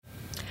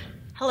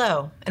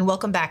Hello, and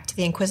welcome back to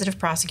the Inquisitive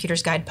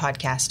Prosecutor's Guide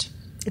podcast.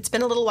 It's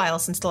been a little while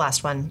since the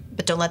last one,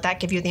 but don't let that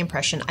give you the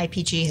impression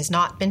IPG has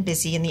not been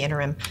busy in the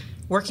interim,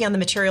 working on the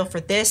material for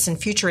this and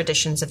future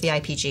editions of the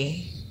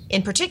IPG.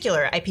 In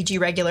particular, IPG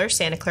regular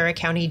Santa Clara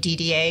County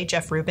DDA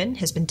Jeff Rubin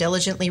has been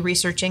diligently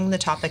researching the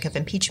topic of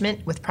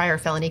impeachment with prior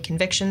felony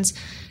convictions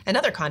and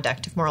other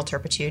conduct of moral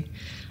turpitude.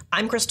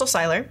 I'm Crystal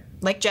Seiler.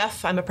 Like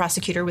Jeff, I'm a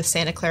prosecutor with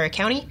Santa Clara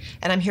County,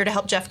 and I'm here to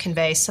help Jeff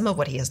convey some of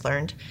what he has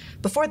learned.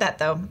 Before that,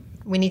 though,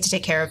 we need to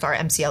take care of our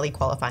MCLE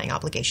qualifying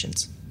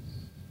obligations.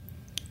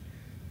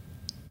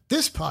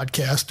 This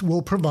podcast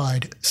will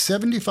provide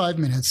 75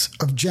 minutes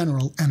of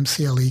general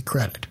MCLE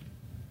credit.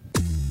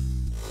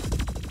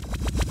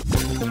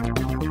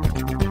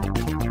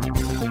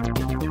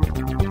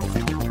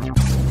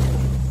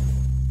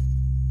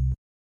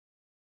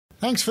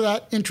 Thanks for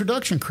that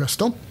introduction,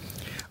 Crystal.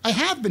 I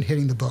have been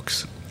hitting the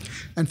books.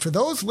 And for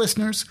those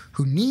listeners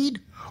who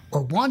need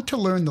or want to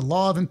learn the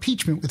law of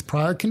impeachment with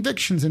prior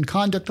convictions and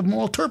conduct of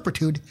moral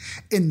turpitude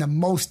in the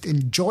most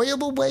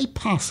enjoyable way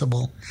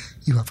possible,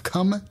 you have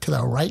come to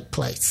the right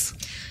place.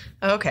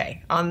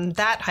 Okay, on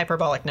that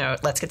hyperbolic note,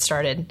 let's get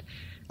started.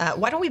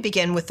 Why don't we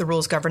begin with the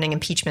rules governing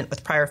impeachment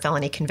with prior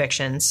felony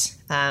convictions?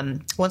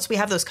 Once we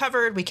have those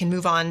covered, we can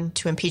move on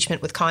to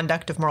impeachment with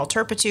conduct of moral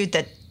turpitude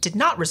that did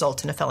not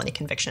result in a felony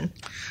conviction.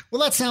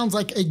 Well, that sounds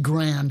like a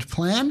grand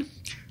plan.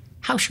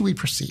 How should we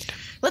proceed?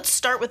 Let's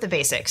start with the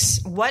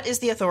basics. What is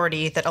the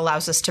authority that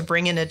allows us to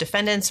bring in a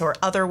defendant's or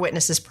other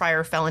witness's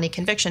prior felony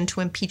conviction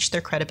to impeach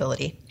their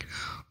credibility?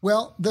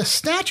 Well, the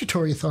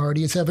statutory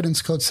authority is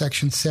Evidence Code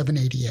Section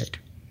 788.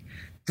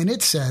 And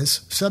it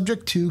says,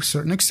 subject to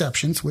certain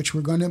exceptions, which we're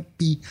going to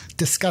be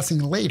discussing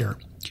later,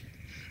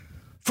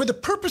 for the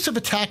purpose of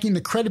attacking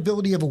the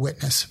credibility of a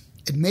witness,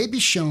 it may be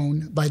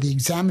shown by the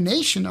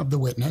examination of the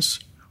witness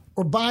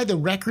or by the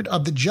record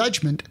of the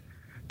judgment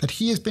that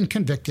he has been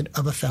convicted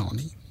of a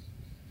felony.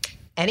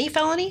 Any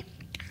felony?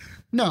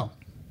 No.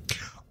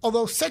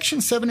 Although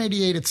Section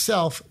 788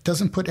 itself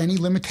doesn't put any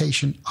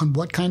limitation on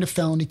what kind of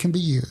felony can be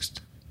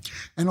used.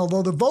 And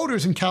although the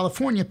voters in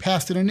California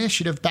passed an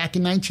initiative back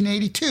in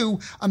 1982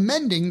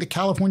 amending the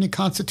California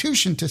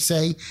Constitution to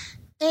say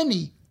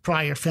any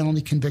prior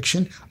felony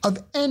conviction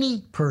of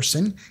any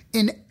person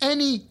in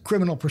any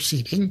criminal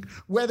proceeding,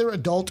 whether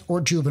adult or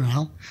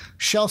juvenile,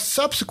 shall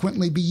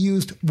subsequently be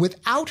used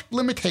without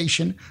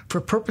limitation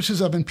for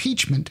purposes of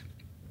impeachment,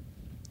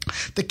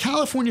 the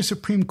California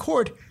Supreme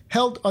Court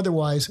held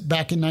otherwise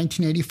back in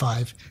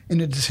 1985 in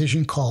a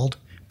decision called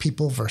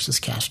People v.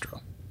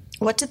 Castro.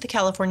 What did the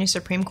California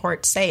Supreme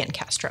Court say in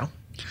Castro?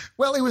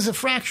 Well, it was a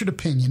fractured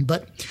opinion,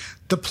 but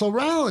the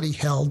plurality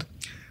held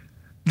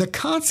the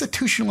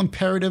constitutional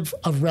imperative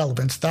of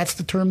relevance, that's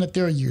the term that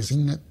they're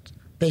using,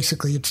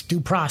 basically it's due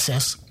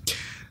process,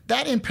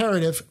 that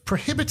imperative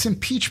prohibits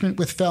impeachment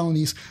with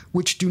felonies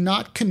which do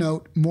not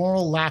connote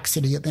moral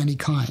laxity of any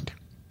kind.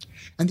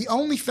 And the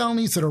only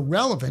felonies that are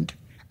relevant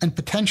and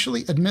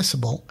potentially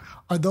admissible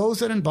are those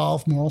that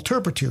involve moral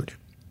turpitude.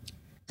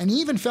 And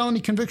even felony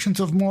convictions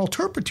of moral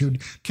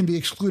turpitude can be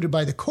excluded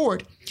by the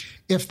court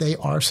if they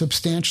are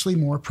substantially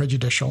more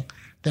prejudicial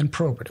than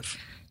probative.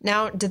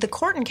 Now, did the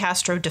court in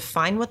Castro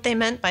define what they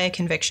meant by a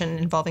conviction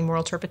involving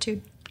moral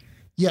turpitude?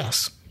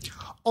 Yes,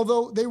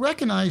 although they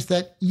recognized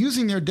that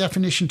using their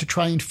definition to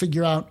try and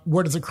figure out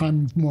what is a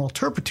crime of moral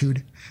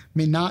turpitude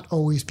may not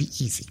always be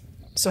easy.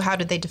 So how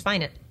did they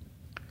define it?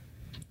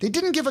 They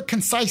didn't give a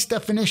concise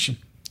definition,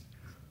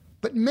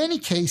 but many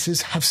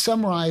cases have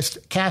summarized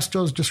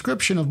Castro's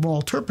description of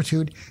moral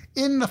turpitude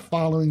in the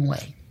following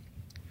way.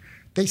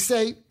 They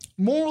say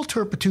moral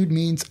turpitude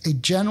means a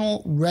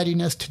general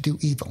readiness to do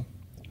evil.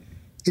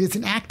 It is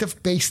an act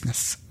of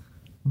baseness,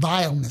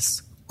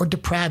 vileness, or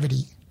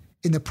depravity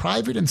in the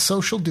private and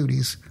social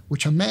duties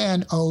which a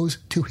man owes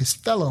to his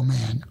fellow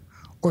man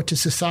or to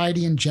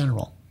society in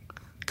general,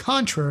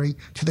 contrary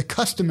to the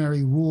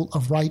customary rule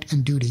of right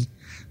and duty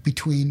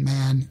between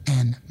man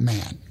and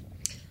man.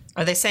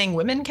 Are they saying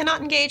women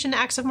cannot engage in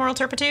acts of moral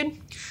turpitude?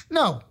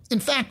 No. In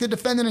fact, the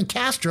defendant in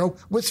Castro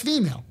was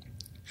female.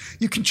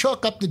 You can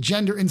chalk up the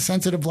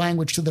gender-insensitive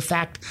language to the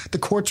fact the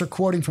courts are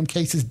quoting from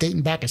cases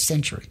dating back a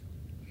century.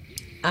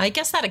 I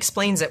guess that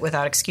explains it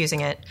without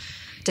excusing it.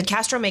 Did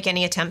Castro make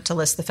any attempt to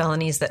list the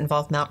felonies that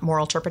involve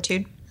moral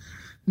turpitude?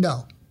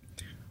 No.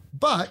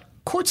 But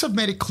courts have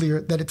made it clear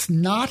that it's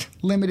not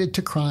limited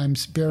to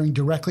crimes bearing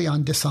directly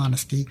on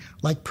dishonesty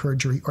like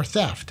perjury or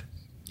theft.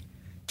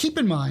 Keep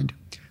in mind,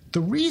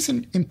 the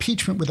reason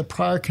impeachment with a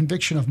prior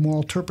conviction of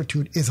moral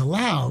turpitude is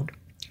allowed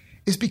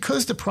is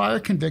because the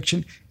prior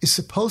conviction is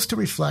supposed to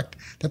reflect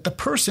that the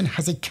person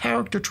has a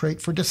character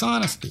trait for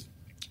dishonesty,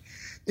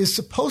 is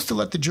supposed to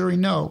let the jury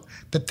know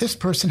that this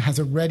person has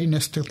a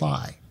readiness to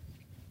lie.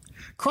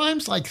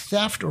 Crimes like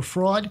theft or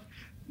fraud,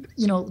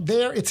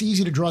 there it's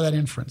easy to draw that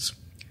inference.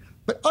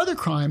 But other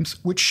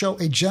crimes which show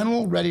a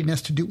general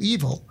readiness to do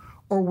evil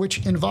or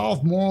which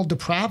involve moral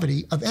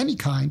depravity of any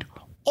kind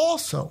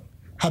also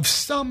have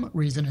some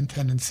reason and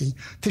tendency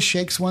to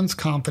shake one's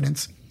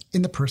confidence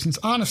in the person's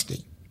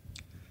honesty.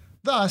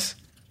 Thus,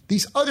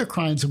 these other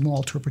crimes of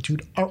moral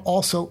turpitude are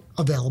also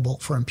available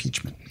for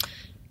impeachment.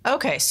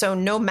 Okay, so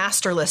no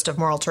master list of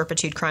moral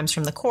turpitude crimes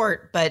from the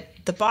court, but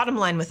the bottom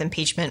line with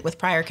impeachment with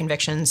prior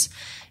convictions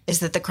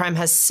is that the crime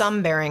has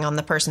some bearing on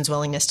the person's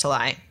willingness to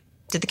lie.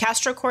 Did the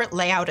Castro court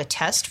lay out a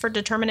test for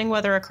determining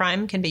whether a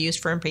crime can be used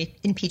for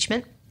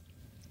impeachment?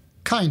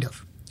 Kind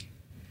of.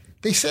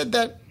 They said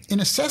that in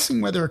assessing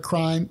whether a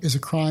crime is a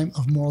crime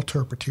of moral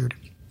turpitude,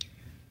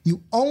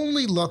 you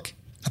only look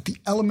at the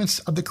elements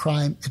of the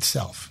crime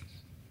itself.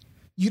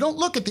 You don't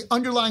look at the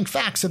underlying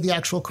facts of the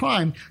actual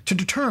crime to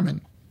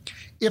determine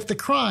if the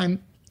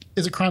crime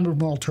is a crime of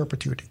moral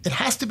turpitude. It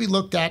has to be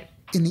looked at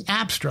in the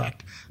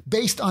abstract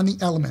based on the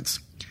elements.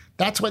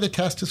 That's why the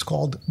test is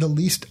called the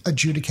least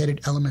adjudicated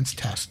elements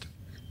test.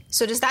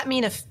 So does that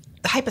mean if,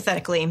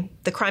 hypothetically,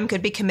 the crime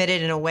could be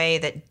committed in a way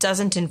that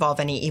doesn't involve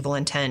any evil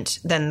intent,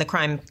 then the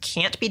crime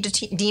can't be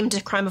deemed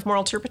a crime of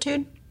moral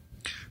turpitude?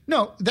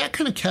 No, that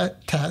kind of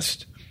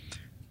test,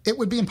 it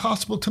would be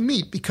impossible to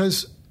meet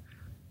because,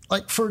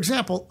 like, for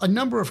example, a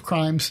number of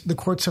crimes the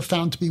courts have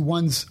found to be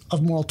ones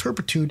of moral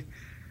turpitude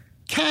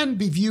can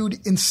be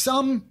viewed in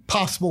some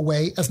possible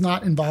way as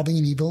not involving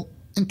an evil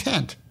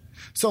intent.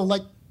 So,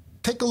 like,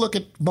 take a look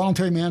at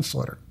voluntary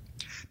manslaughter.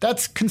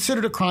 That's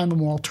considered a crime of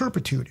moral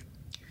turpitude,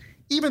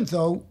 even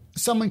though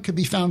someone could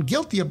be found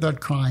guilty of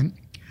that crime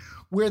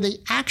where they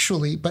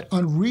actually but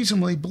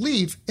unreasonably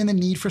believe in the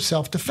need for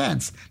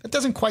self-defense. That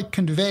doesn't quite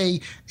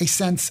convey a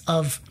sense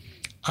of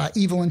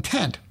evil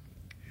intent.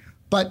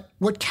 But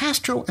what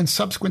Castro and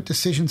subsequent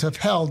decisions have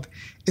held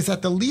is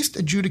that the least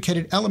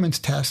adjudicated elements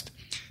test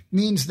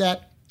means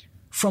that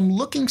from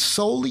looking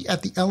solely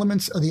at the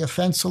elements of the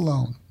offense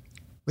alone,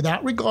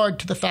 without regard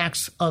to the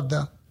facts of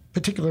the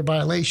particular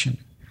violation,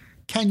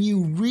 can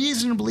you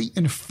reasonably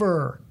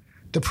infer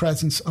the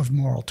presence of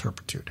moral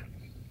turpitude?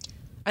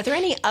 Are there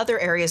any other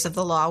areas of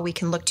the law we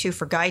can look to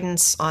for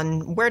guidance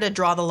on where to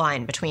draw the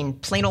line between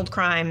plain old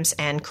crimes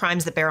and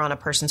crimes that bear on a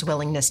person's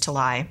willingness to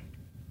lie?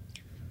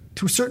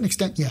 To a certain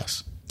extent,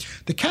 yes.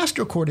 The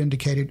Castro court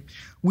indicated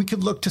we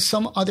could look to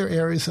some other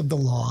areas of the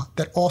law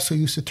that also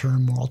use the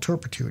term moral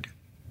turpitude.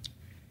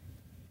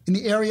 In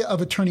the area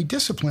of attorney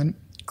discipline,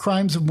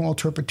 crimes of moral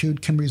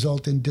turpitude can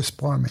result in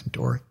disbarment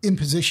or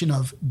imposition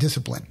of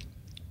discipline.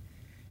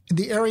 In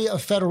the area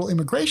of federal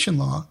immigration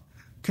law,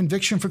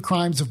 conviction for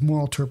crimes of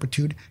moral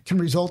turpitude can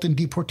result in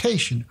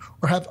deportation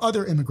or have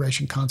other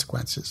immigration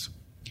consequences.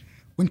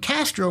 When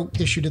Castro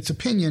issued its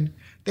opinion,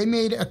 they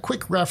made a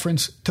quick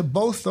reference to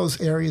both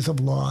those areas of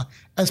law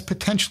as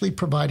potentially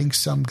providing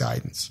some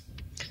guidance.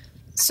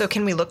 So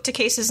can we look to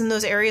cases in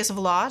those areas of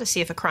law to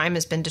see if a crime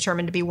has been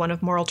determined to be one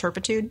of moral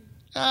turpitude?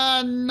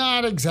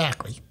 Not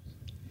exactly.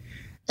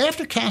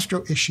 After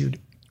Castro issued,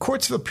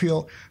 courts of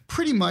appeal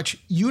pretty much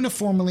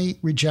uniformly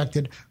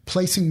rejected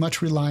placing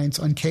much reliance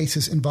on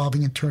cases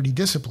involving attorney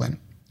discipline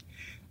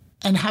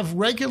and have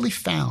regularly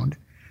found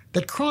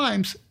that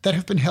crimes that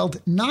have been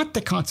held not to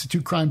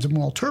constitute crimes of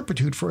moral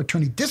turpitude for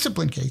attorney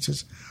discipline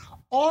cases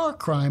are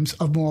crimes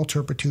of moral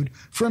turpitude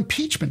for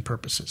impeachment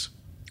purposes.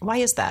 Why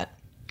is that?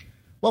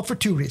 Well, for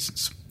two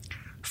reasons.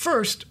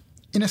 First,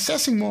 in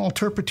assessing moral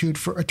turpitude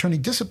for attorney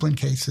discipline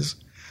cases,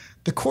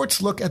 the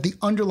courts look at the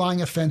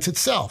underlying offense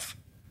itself,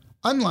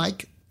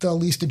 unlike the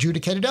least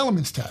adjudicated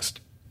elements test.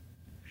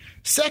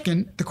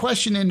 Second, the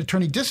question in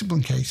attorney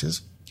discipline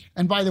cases,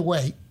 and by the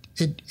way,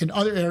 in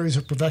other areas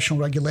of professional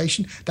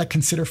regulation that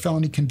consider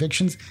felony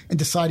convictions in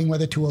deciding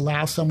whether to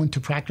allow someone to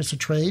practice a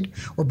trade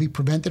or be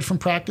prevented from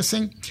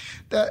practicing,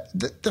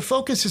 the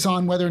focus is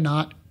on whether or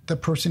not the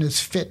person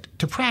is fit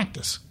to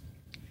practice.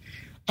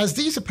 As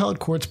these appellate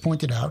courts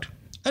pointed out,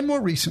 and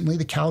more recently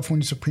the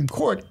California Supreme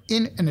Court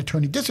in an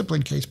attorney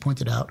discipline case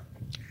pointed out,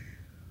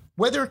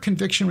 whether a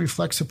conviction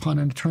reflects upon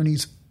an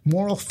attorney's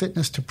moral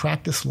fitness to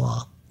practice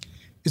law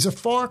is a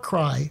far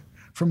cry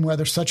from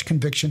whether such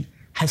conviction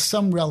has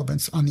some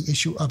relevance on the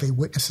issue of a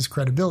witness's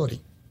credibility.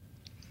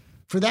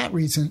 For that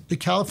reason, the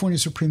California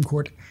Supreme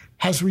Court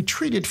has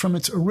retreated from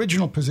its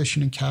original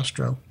position in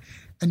Castro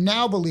and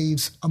now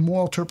believes a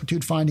moral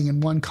turpitude finding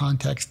in one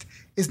context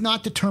is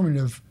not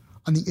determinative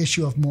on the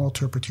issue of moral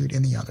turpitude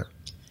in the other.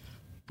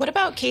 What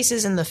about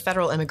cases in the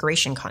federal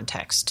immigration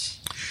context?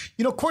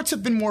 Courts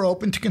have been more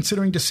open to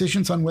considering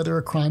decisions on whether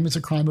a crime is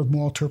a crime of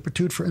moral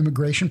turpitude for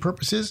immigration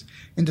purposes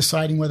in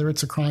deciding whether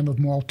it's a crime of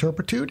moral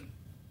turpitude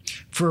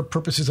for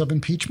purposes of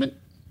impeachment.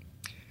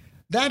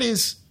 That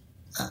is,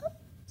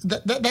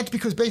 that's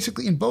because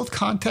basically in both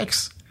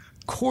contexts,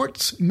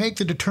 courts make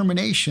the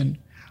determination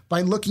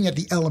by looking at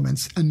the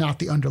elements and not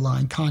the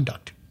underlying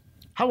conduct.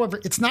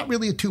 However, it's not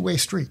really a two-way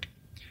street.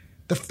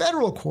 The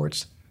federal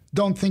courts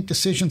don't think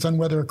decisions on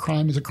whether a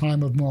crime is a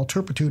crime of moral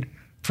turpitude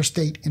for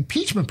state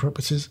impeachment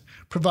purposes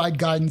provide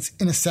guidance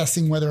in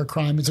assessing whether a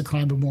crime is a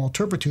crime of moral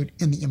turpitude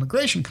in the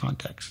immigration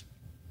context.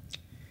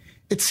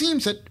 It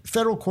seems that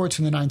federal courts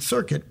in the Ninth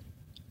Circuit,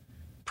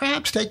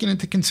 perhaps taking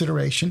into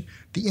consideration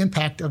the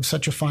impact of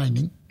such a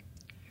finding,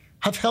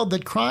 have held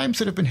that crimes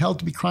that have been held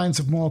to be crimes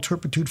of moral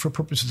turpitude for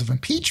purposes of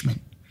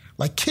impeachment,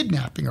 like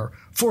kidnapping or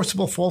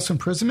forcible false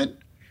imprisonment,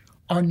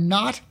 are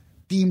not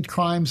deemed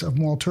crimes of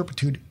moral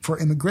turpitude for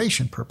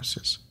immigration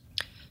purposes.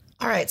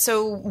 All right,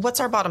 so what's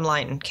our bottom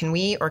line? Can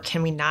we or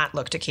can we not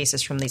look to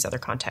cases from these other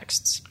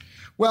contexts?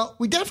 Well,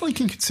 we definitely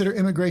can consider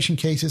immigration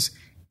cases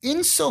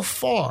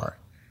insofar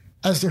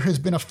as there has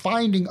been a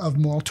finding of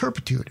moral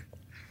turpitude,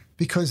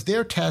 because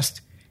their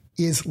test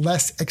is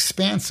less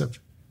expansive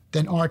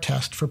than our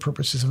test for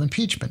purposes of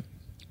impeachment,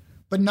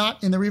 but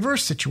not in the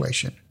reverse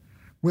situation,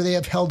 where they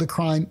have held a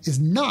crime is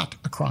not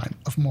a crime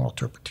of moral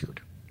turpitude.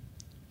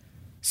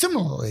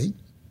 Similarly,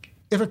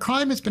 if a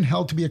crime has been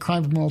held to be a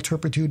crime of moral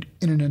turpitude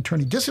in an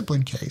attorney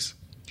discipline case,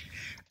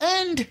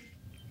 and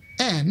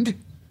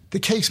the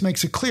case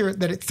makes it clear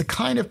that it's the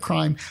kind of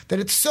crime that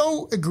it's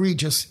so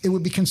egregious it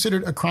would be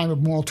considered a crime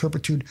of moral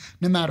turpitude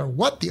no matter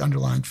what the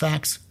underlying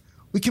facts,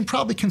 we can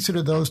probably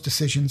consider those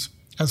decisions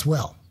as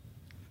well.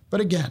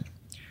 But again,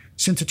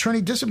 since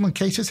attorney discipline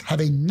cases have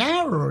a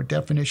narrower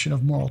definition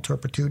of moral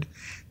turpitude,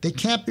 they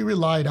can't be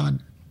relied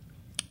on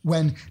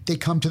when they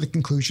come to the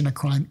conclusion a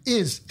crime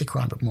is a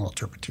crime of moral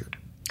turpitude.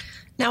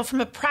 Now,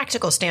 from a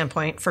practical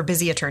standpoint for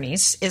busy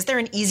attorneys, is there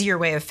an easier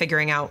way of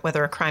figuring out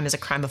whether a crime is a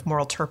crime of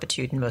moral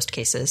turpitude in most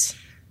cases?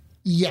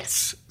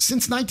 Yes.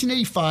 Since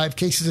 1985,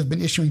 cases have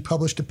been issuing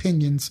published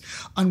opinions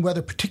on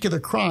whether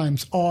particular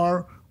crimes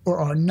are or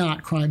are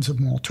not crimes of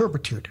moral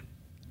turpitude.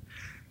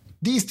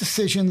 These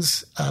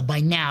decisions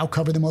by now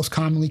cover the most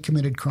commonly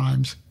committed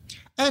crimes,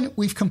 and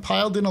we've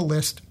compiled in a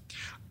list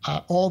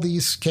all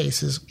these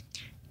cases.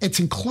 It's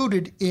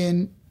included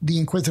in the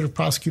Inquisitive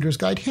Prosecutor's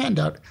Guide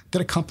handout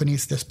that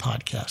accompanies this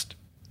podcast.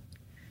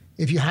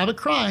 If you have a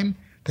crime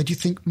that you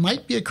think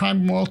might be a crime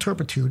of moral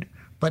turpitude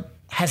but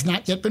has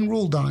not yet been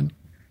ruled on,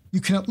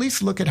 you can at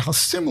least look at how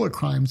similar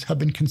crimes have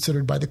been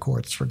considered by the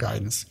courts for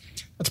guidance.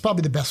 That's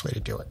probably the best way to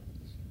do it.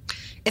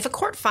 If a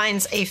court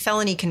finds a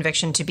felony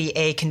conviction to be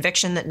a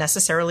conviction that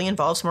necessarily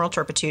involves moral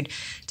turpitude,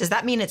 does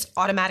that mean it's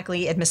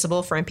automatically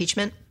admissible for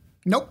impeachment?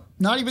 Nope,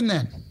 not even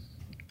then.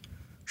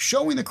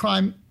 Showing the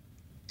crime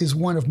is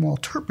one of moral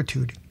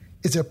turpitude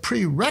is a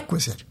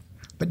prerequisite,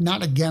 but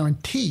not a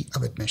guarantee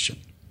of admission.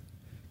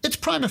 It's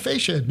prima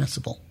facie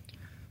admissible,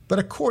 but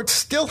a court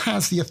still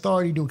has the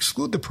authority to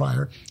exclude the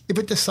prior if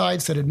it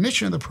decides that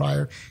admission of the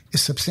prior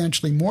is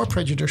substantially more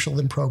prejudicial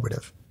than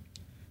probative.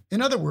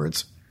 In other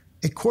words,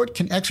 a court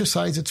can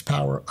exercise its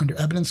power under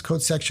Evidence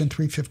Code Section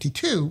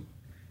 352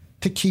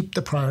 to keep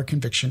the prior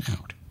conviction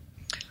out.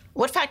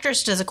 What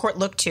factors does a court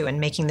look to in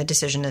making the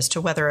decision as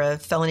to whether a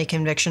felony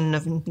conviction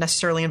of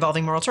necessarily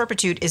involving moral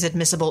turpitude is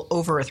admissible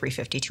over a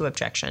 352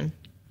 objection?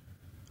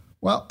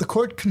 Well, the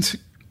courts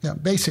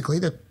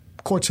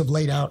have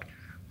laid out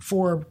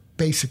four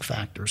basic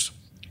factors.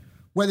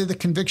 Whether the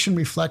conviction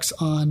reflects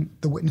on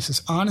the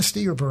witness's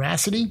honesty or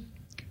veracity,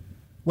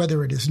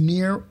 whether it is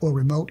near or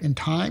remote in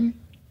time,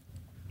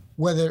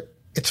 whether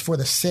it's for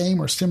the same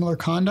or similar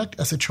conduct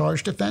as a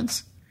charged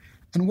offense,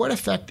 and what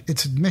effect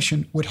its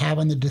admission would have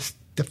on the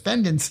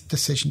defendant's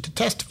decision to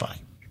testify.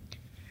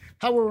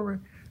 However,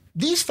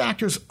 these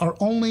factors are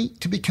only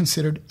to be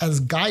considered as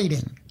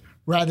guiding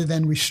rather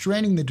than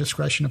restraining the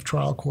discretion of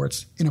trial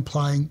courts in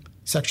applying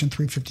Section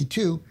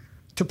 352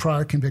 to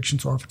prior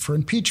convictions offered for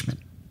impeachment.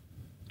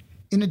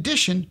 In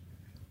addition,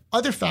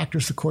 other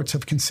factors the courts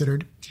have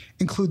considered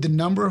include the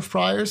number of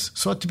priors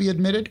sought to be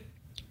admitted,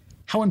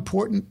 how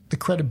important the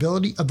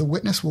credibility of the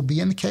witness will be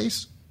in the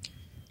case,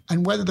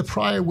 and whether the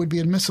prior would be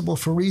admissible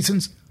for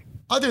reasons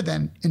other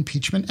than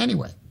impeachment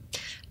anyway.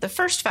 The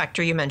first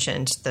factor you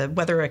mentioned,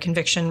 whether a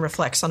conviction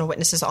reflects on a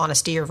witness's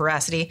honesty or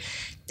veracity,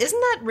 isn't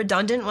that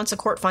redundant once a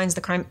court finds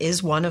the crime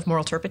is one of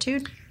moral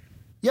turpitude?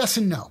 Yes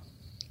and no.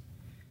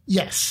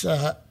 Yes.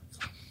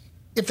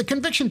 If the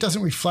conviction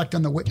doesn't reflect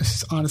on the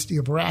witness's honesty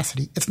or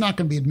veracity, it's not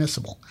going to be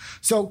admissible.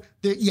 So,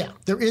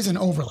 there is an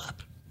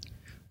overlap.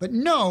 But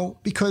no,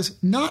 because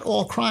not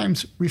all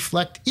crimes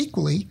reflect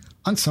equally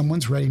on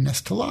someone's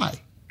readiness to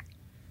lie.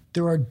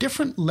 There are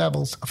different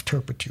levels of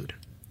turpitude.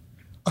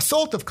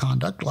 Assaultive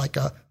conduct, like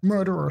a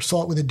murder or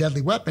assault with a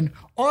deadly weapon,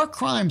 are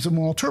crimes of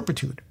moral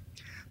turpitude,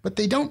 but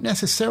they don't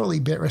necessarily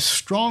bear as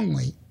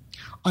strongly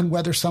on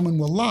whether someone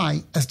will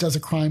lie as does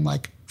a crime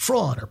like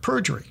fraud or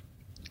perjury.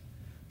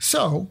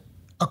 So,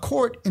 a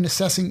court, in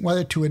assessing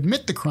whether to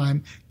admit the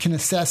crime, can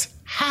assess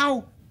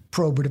how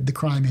probative the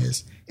crime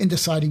is in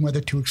deciding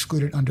whether to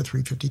exclude it under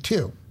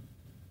 352.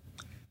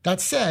 That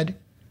said,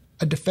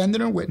 a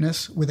defendant or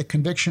witness with a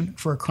conviction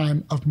for a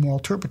crime of moral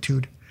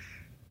turpitude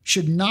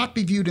should not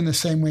be viewed in the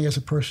same way as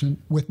a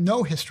person with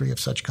no history of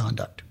such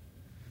conduct.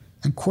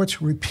 And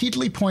courts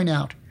repeatedly point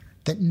out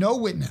that no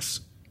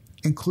witness,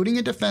 including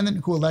a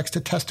defendant who elects to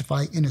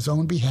testify in his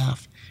own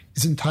behalf,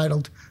 is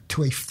entitled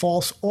to a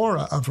false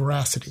aura of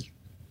veracity.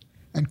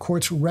 And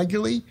courts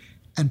regularly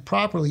and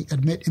properly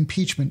admit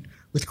impeachment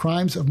with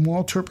crimes of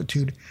moral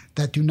turpitude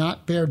that do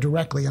not bear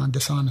directly on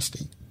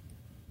dishonesty.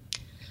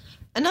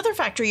 Another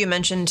factor you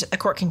mentioned a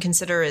court can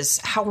consider is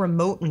how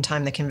remote in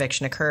time the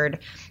conviction occurred.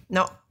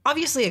 Now,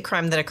 obviously, a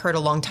crime that occurred a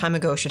long time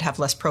ago should have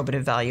less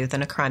probative value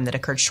than a crime that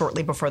occurred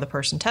shortly before the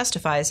person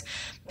testifies.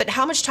 But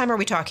how much time are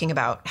we talking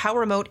about? How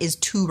remote is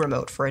too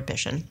remote for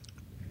admission?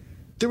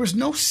 There is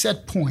no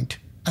set point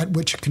at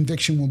which a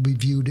conviction will be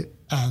viewed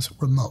as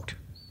remote.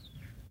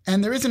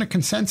 And there isn't a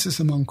consensus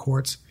among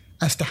courts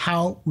as to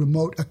how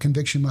remote a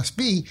conviction must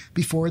be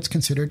before it's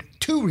considered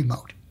too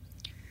remote.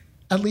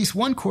 At least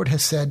one court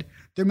has said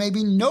there may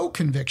be no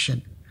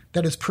conviction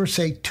that is per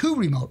se too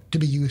remote to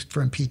be used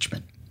for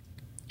impeachment.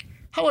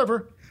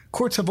 However,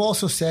 courts have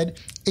also said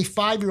a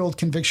 5-year-old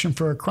conviction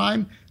for a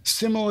crime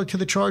similar to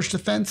the charged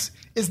offense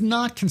is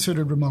not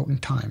considered remote in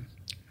time,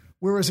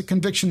 whereas a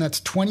conviction that's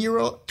 20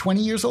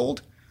 years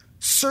old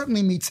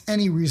certainly meets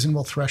any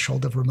reasonable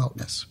threshold of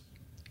remoteness.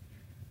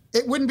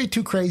 It wouldn't be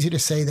too crazy to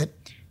say that,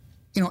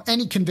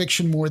 any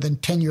conviction more than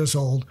 10 years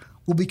old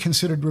will be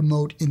considered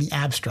remote in the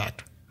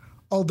abstract,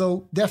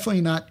 although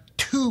definitely not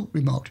too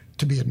remote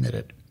to be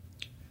admitted.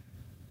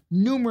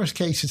 Numerous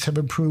cases have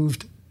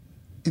approved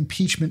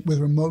impeachment with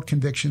remote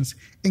convictions,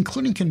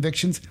 including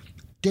convictions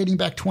dating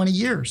back 20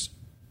 years.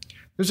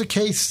 There's a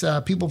case,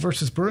 People v.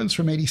 Burns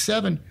from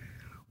 1987,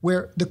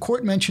 where the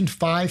court mentioned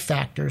 5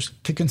 factors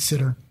to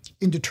consider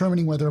in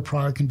determining whether a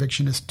prior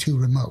conviction is too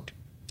remote.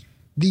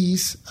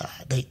 These,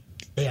 they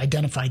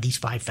identified these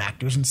 5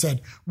 factors and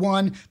said,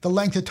 1, the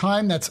length of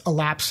time that's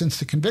elapsed since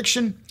the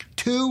conviction.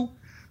 2,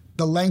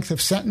 the length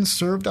of sentence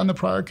served on the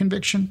prior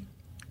conviction.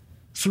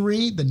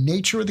 3, the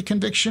nature of the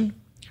conviction.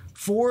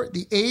 4,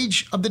 the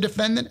age of the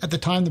defendant at the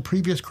time the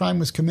previous crime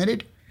was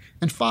committed.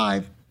 And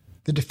 5,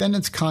 the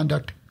defendant's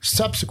conduct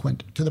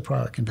subsequent to the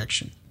prior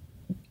conviction.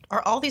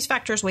 Are all these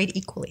factors weighed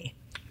equally?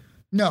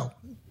 No.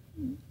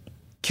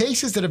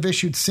 Cases that have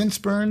issued since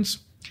Burns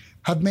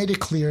have made it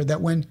clear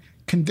that when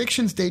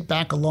convictions date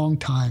back a long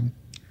time,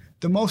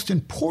 the most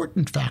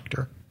important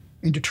factor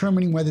in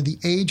determining whether the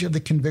age of the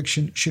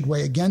conviction should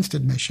weigh against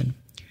admission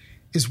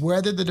is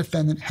whether the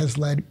defendant has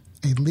led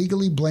a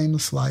legally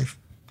blameless life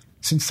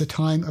since the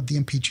time of the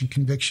impeaching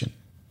conviction.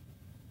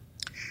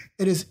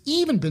 It has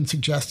even been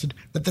suggested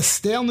that the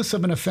staleness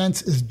of an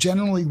offense is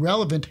generally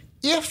relevant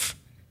if,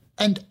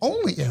 and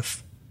only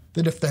if,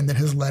 the defendant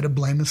has led a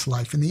blameless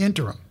life in the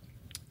interim.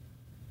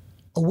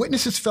 A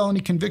witness's felony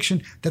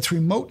conviction that's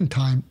remote in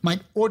time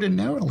might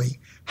ordinarily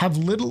have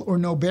little or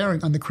no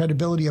bearing on the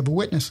credibility of a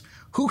witness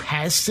who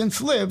has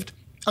since lived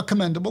a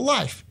commendable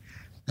life.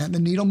 And the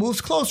needle moves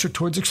closer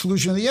towards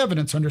exclusion of the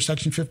evidence under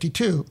Section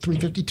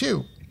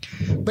 352.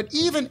 But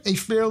even a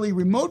fairly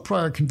remote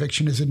prior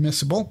conviction is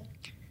admissible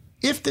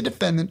if the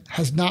defendant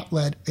has not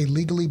led a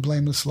legally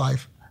blameless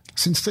life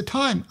since the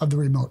time of the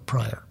remote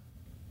prior.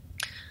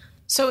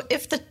 So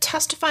if the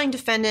testifying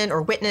defendant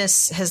or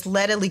witness has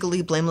led a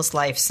legally blameless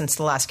life since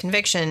the last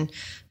conviction,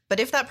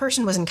 but if that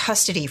person was in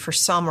custody for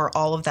some or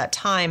all of that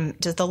time,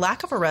 does the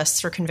lack of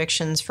arrests or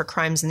convictions for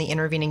crimes in the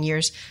intervening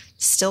years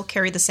still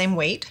carry the same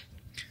weight?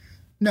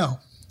 No.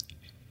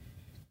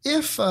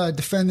 If a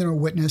defendant or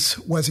witness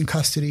was in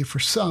custody for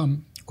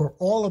some or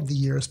all of the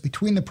years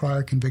between the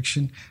prior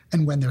conviction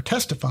and when they're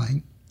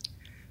testifying,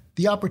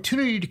 the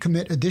opportunity to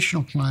commit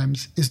additional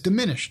crimes is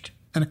diminished,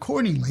 and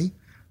accordingly,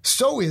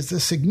 so is the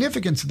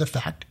significance of the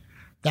fact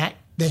that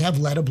they have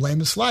led a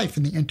blameless life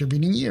in the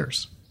intervening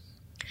years.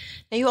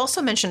 Now, you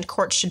also mentioned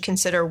courts should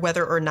consider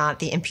whether or not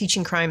the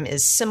impeaching crime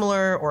is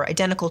similar or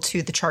identical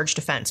to the charged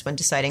offense when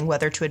deciding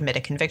whether to admit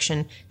a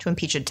conviction to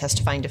impeach a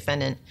testifying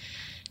defendant.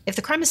 If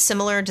the crime is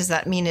similar, does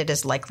that mean it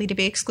is likely to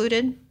be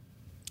excluded?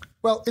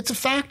 Well, it's a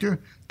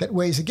factor that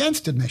weighs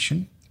against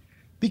admission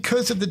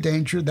because of the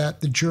danger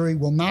that the jury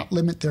will not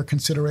limit their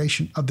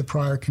consideration of the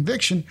prior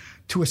conviction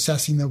to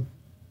assessing the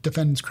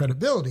defendant's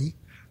credibility,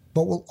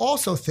 but will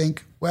also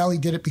think, well, he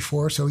did it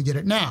before, so he did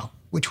it now,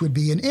 which would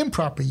be an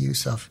improper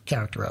use of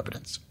character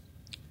evidence.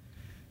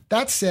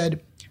 That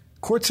said,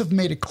 courts have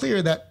made it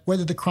clear that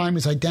whether the crime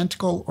is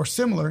identical or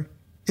similar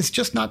is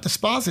just not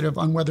dispositive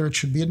on whether it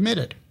should be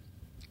admitted.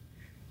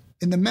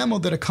 In the memo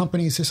that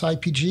accompanies this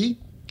IPG,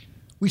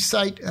 we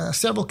cite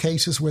several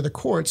cases where the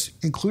courts,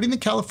 including the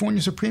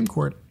California Supreme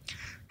Court,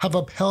 have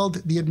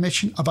upheld the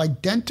admission of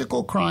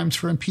identical crimes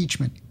for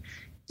impeachment,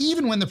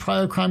 even when the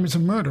prior crime is a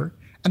murder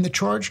and the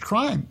charged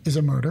crime is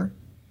a murder,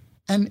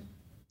 and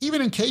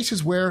even in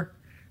cases where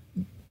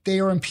they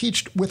are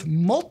impeached with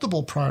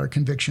multiple prior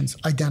convictions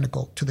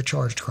identical to the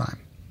charged crime.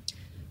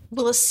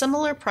 Will a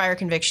similar prior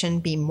conviction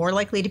be more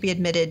likely to be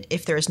admitted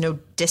if there is no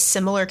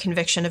dissimilar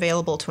conviction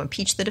available to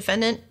impeach the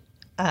defendant?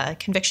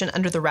 Conviction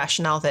under the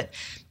rationale that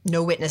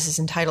no witness is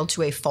entitled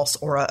to a false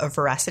aura of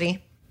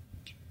veracity?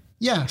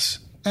 Yes,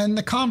 and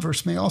the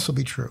converse may also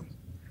be true.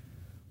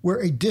 Where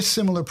a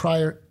dissimilar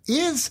prior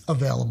is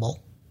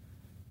available,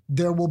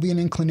 there will be an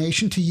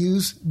inclination to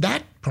use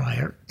that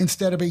prior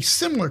instead of a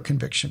similar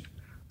conviction,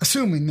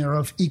 assuming they're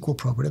of equal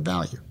probative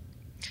value.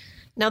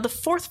 Now, the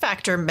fourth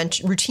factor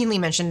routinely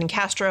mentioned in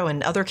Castro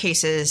and other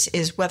cases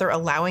is whether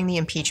allowing the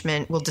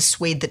impeachment will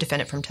dissuade the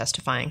defendant from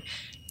testifying.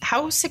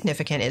 How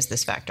significant is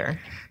this factor?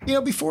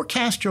 Before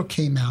Castro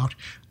came out,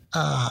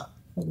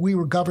 we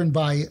were governed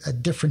by a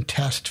different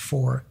test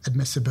for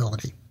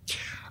admissibility.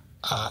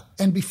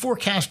 And before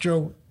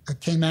Castro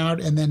came out,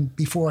 and then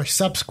before a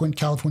subsequent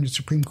California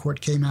Supreme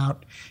Court came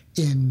out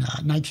in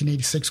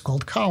 1986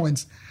 called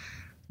Collins,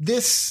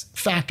 this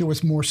factor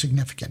was more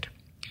significant.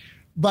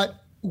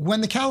 But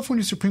when the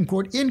California Supreme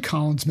Court in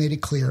Collins made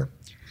it clear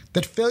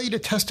that failure to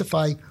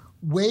testify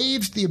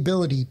waives the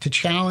ability to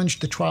challenge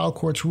the trial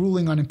court's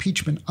ruling on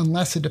impeachment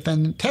unless a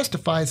defendant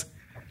testifies,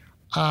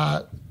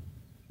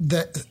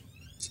 the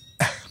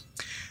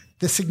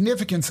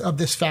significance of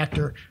this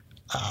factor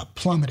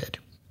plummeted.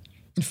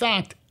 In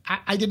fact,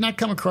 I did not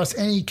come across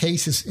any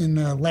cases in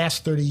the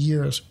last 30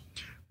 years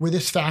where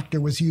this factor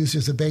was used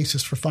as a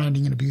basis for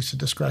finding an abuse of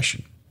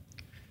discretion.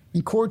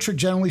 And courts are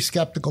generally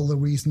skeptical of the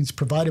reasons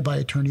provided by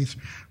attorneys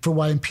for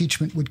why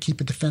impeachment would keep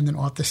a defendant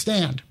off the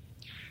stand,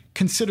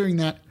 considering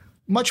that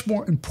much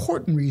more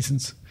important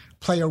reasons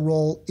play a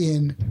role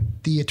in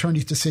the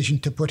attorney's decision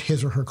to put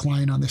his or her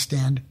client on the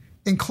stand,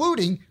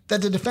 including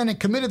that the defendant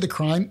committed the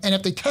crime, and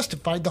if they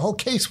testified, the whole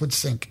case would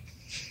sink.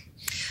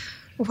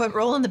 What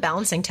role in the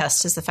balancing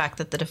test is the fact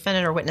that the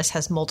defendant or witness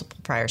has multiple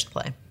priors to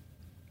play?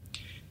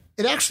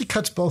 It actually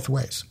cuts both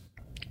ways.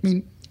 I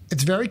mean,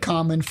 it's very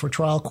common for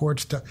trial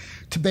courts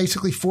to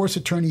basically force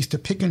attorneys to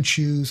pick and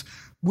choose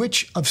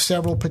which of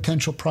several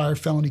potential prior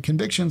felony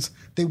convictions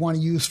they want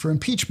to use for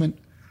impeachment,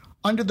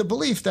 under the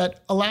belief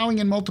that allowing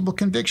in multiple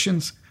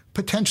convictions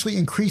potentially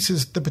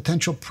increases the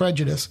potential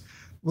prejudice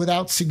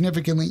without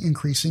significantly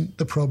increasing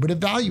the probative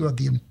value of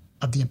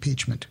the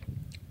impeachment.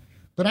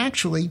 But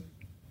actually,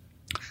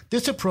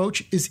 this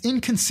approach is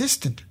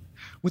inconsistent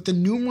with the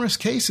numerous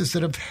cases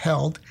that have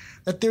held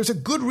that there's a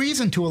good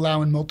reason to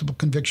allow in multiple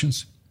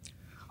convictions,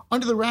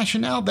 under the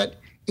rationale that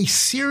a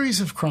series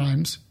of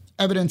crimes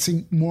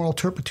evidencing moral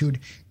turpitude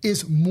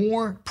is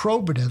more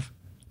probative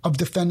of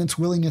defendants'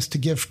 willingness to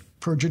give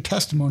perjured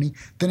testimony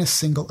than a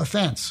single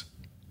offense.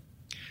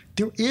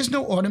 There is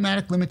no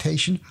automatic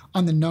limitation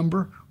on the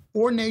number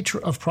or nature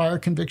of prior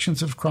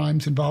convictions of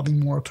crimes involving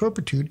moral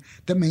turpitude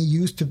that may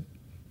use to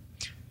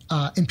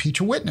impeach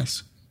a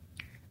witness.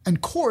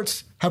 And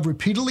courts have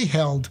repeatedly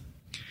held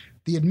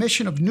the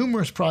admission of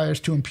numerous priors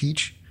to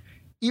impeach,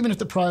 even if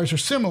the priors are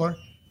similar,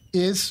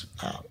 is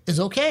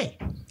okay.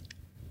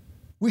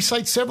 We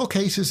cite several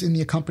cases in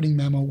the accompanying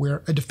memo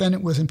where a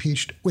defendant was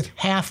impeached with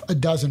half a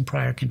dozen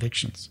prior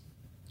convictions.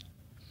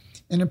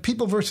 In a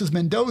People v.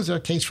 Mendoza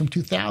case from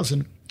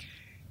 2000,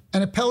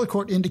 an appellate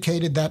court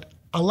indicated that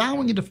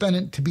allowing a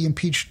defendant to be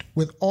impeached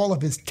with all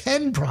of his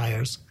 10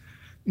 priors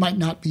might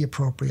not be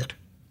appropriate,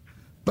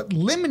 but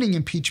limiting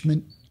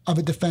impeachment of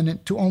a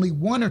defendant to only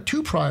 1 or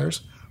 2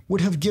 priors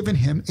would have given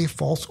him a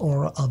false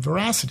aura of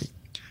veracity,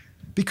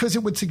 because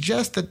it would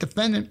suggest that the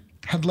defendant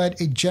had led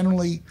a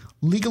generally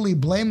legally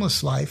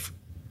blameless life,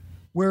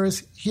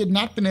 whereas he had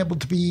not been able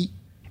to be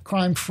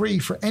crime-free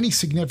for any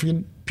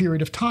significant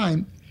period of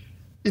time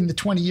in the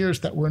 20 years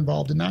that were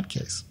involved in that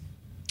case.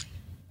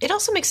 It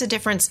also makes a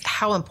difference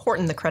how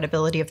important the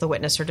credibility of the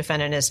witness or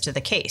defendant is to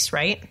the case,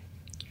 right?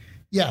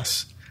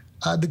 Yes.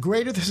 The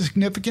greater the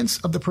significance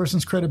of the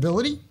person's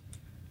credibility,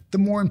 the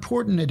more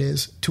important it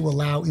is to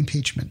allow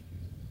impeachment.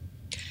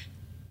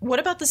 What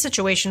about the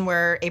situation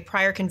where a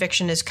prior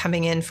conviction is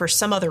coming in for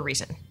some other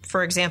reason?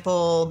 For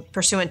example,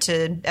 pursuant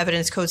to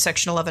Evidence Code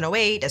Section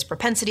 1108 as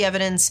propensity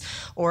evidence,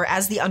 or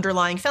as the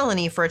underlying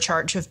felony for a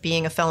charge of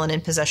being a felon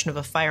in possession of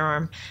a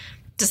firearm.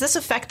 Does this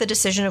affect the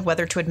decision of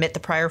whether to admit the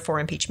prior for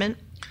impeachment?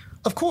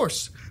 Of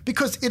course,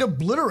 because it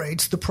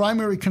obliterates the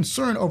primary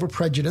concern over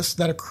prejudice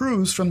that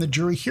accrues from the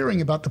jury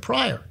hearing about the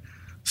prior,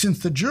 since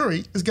the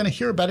jury is going to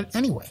hear about it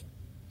anyway.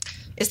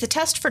 Is the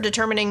test for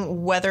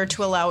determining whether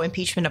to allow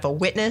impeachment of a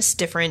witness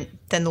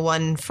different than the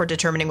one for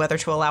determining whether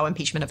to allow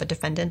impeachment of a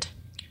defendant?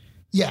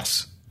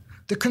 Yes.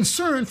 The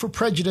concern for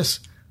prejudice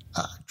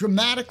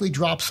dramatically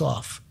drops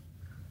off.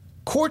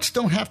 Courts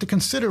don't have to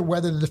consider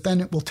whether the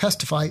defendant will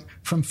testify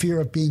from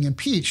fear of being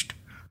impeached,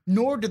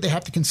 nor do they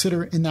have to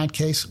consider in that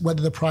case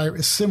whether the prior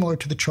is similar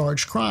to the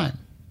charged crime.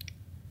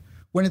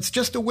 When it's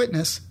just a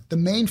witness, the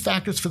main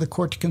factors for the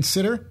court to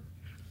consider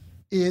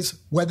is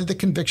whether the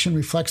conviction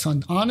reflects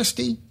on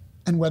honesty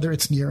and whether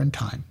it's near in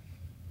time.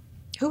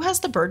 Who has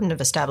the burden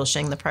of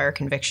establishing the prior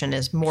conviction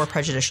is more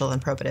prejudicial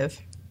than probative?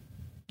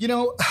 You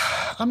know,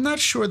 I'm not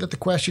sure that the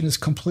question is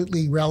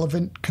completely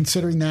relevant,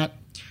 considering that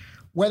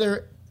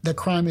whether the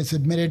crime is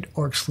admitted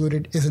or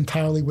excluded is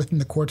entirely within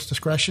the court's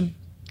discretion.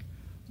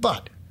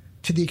 But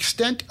to the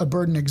extent a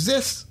burden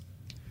exists,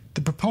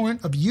 the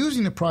proponent of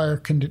using the prior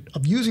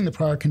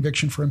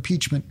conviction for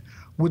impeachment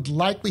would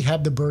likely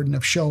have the burden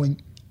of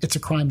showing it's a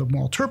crime of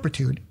moral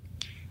turpitude.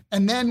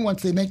 And then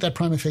once they make that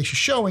prima facie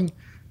showing,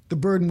 the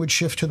burden would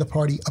shift to the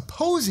party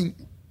opposing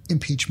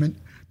impeachment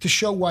to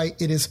show why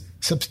it is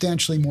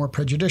substantially more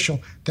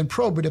prejudicial than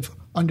probative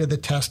under the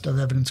test of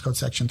Evidence Code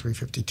Section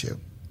 352.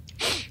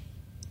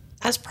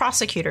 As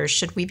prosecutors,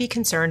 should we be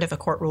concerned if a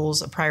court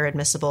rules a prior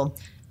admissible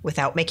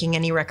without making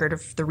any record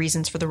of the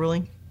reasons for the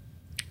ruling?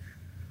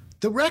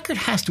 The record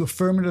has to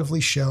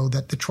affirmatively show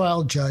that the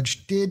trial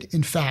judge did,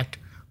 in fact,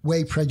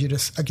 weigh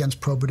prejudice against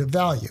probative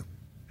value.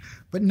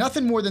 But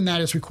nothing more than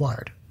that is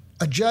required.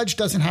 A judge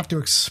doesn't have to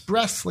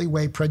expressly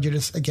weigh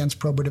prejudice against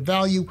probative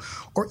value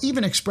or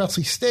even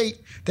expressly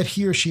state that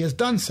he or she has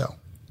done so.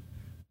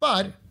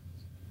 But,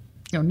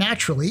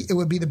 naturally, it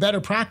would be the better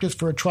practice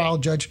for a trial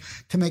judge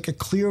to make a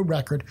clear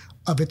record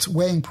of its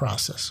weighing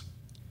process.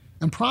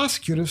 and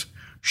prosecutors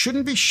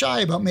shouldn't be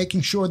shy about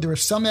making sure there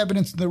is some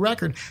evidence in the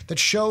record that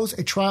shows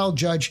a trial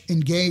judge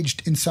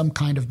engaged in some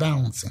kind of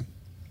balancing.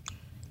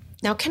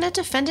 Now, can a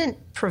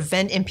defendant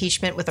prevent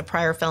impeachment with a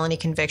prior felony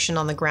conviction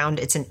on the ground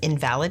it's an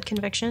invalid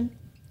conviction?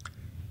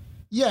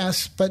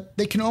 Yes, but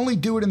they can only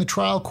do it in the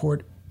trial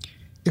court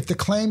if the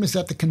claim is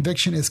that the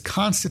conviction is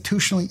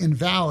constitutionally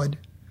invalid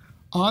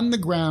on the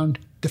ground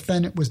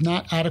defendant was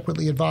not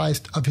adequately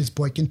advised of his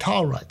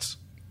Boykin-Tal rights,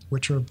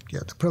 which are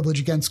the privilege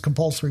against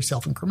compulsory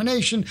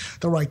self-incrimination,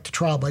 the right to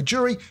trial by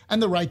jury,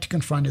 and the right to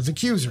confront his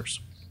accusers.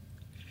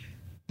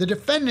 The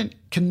defendant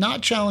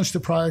cannot challenge the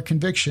prior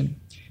conviction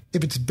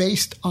if it's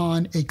based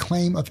on a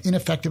claim of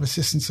ineffective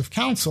assistance of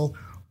counsel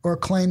or a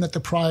claim that the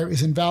prior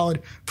is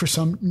invalid for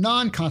some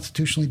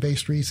non-constitutionally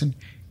based reason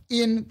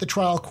in the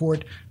trial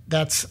court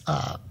that's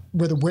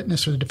where the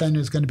witness or the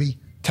defendant is going to be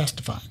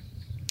testifying.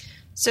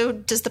 So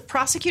does the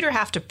prosecutor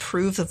have to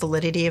prove the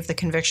validity of the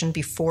conviction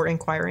before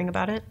inquiring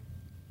about it?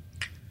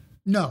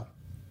 No.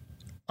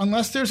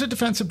 Unless there's a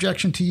defense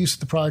objection to use of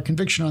the prior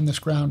conviction on this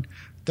ground,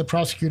 the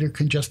prosecutor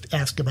can just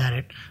ask about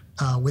it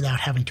without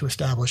having to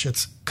establish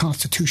its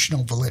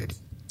constitutional validity.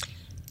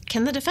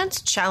 Can the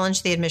defense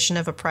challenge the admission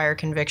of a prior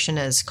conviction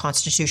as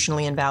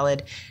constitutionally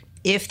invalid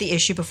if the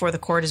issue before the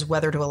court is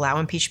whether to allow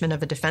impeachment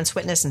of a defense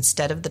witness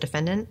instead of the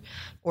defendant?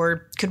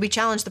 Or could we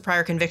challenge the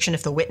prior conviction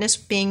if the witness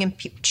being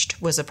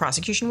impeached was a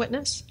prosecution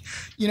witness?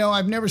 You know,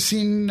 I've never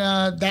seen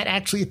that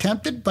actually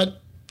attempted,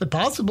 but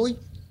possibly.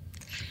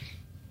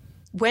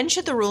 When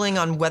should the ruling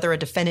on whether a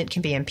defendant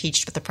can be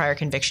impeached with a prior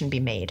conviction be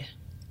made?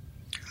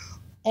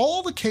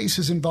 All the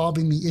cases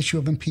involving the issue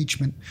of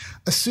impeachment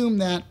assume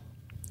that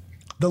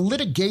the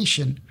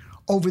litigation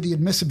over the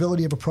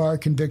admissibility of a prior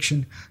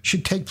conviction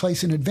should take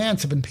place in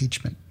advance of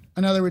impeachment.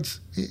 In other words,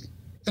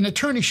 an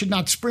attorney should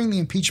not spring the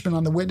impeachment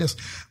on the witness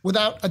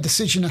without a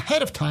decision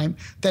ahead of time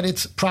that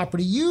it's proper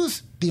to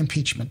use the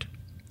impeachment.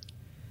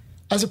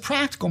 As a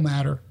practical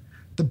matter,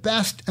 the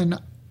best and,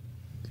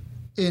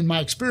 in my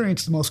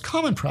experience, the most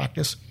common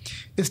practice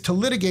is to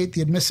litigate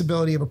the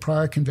admissibility of a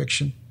prior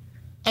conviction,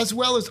 as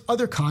well as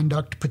other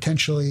conduct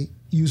potentially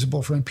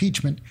usable for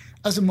impeachment,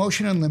 as a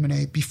motion in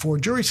limine before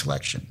jury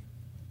selection.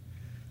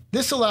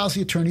 This allows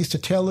the attorneys to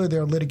tailor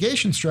their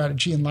litigation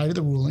strategy in light of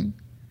the ruling,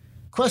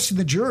 question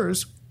the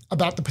jurors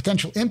about the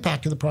potential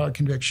impact of the prior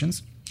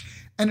convictions,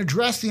 and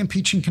address the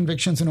impeaching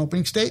convictions in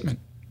opening statement.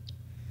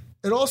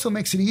 It also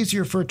makes it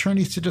easier for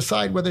attorneys to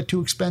decide whether to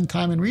expend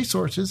time and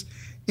resources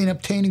in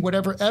obtaining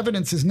whatever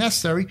evidence is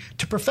necessary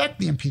to perfect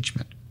the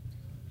impeachment.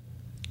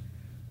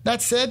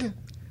 That said,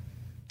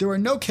 there are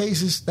no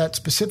cases that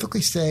specifically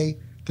say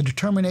the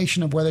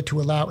determination of whether to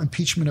allow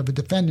impeachment of a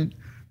defendant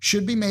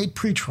should be made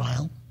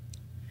pretrial,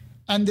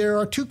 and there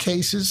are two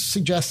cases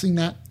suggesting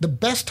that the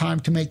best time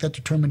to make that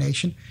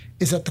determination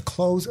is at the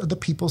close of the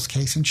people's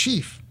case in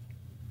chief.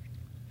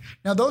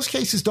 Now, those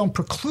cases don't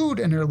preclude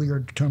an earlier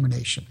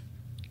determination.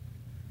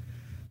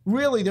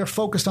 Really, they're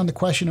focused on the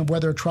question of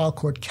whether a trial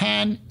court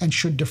can and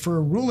should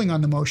defer ruling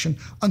on the motion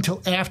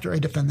until after a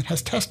defendant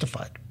has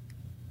testified.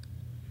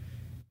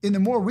 In the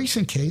more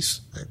recent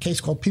case, a case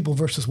called People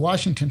v.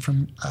 Washington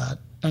from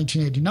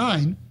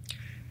 1989,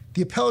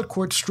 the appellate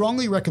court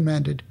strongly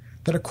recommended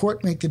that a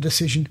court make the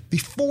decision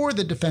before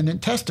the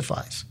defendant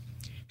testifies.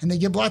 And they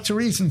give lots of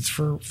reasons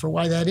for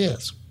why that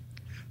is.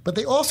 But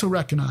they also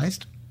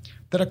recognized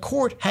that a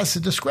court has the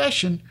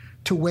discretion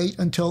to wait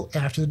until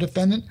after the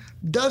defendant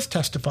does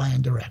testify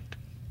in direct.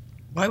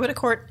 Why would a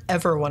court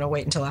ever want to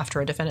wait until after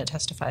a defendant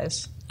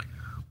testifies?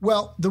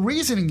 Well, the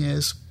reasoning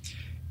is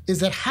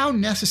that how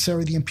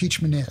necessary the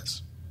impeachment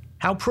is,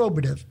 how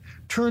probative,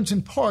 turns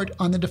in part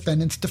on the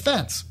defendant's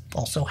defense,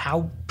 also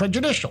how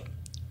prejudicial.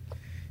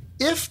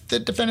 If the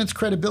defendant's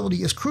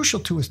credibility is crucial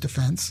to his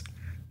defense,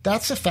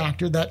 that's a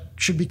factor that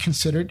should be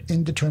considered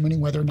in determining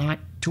whether or not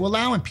to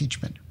allow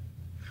impeachment.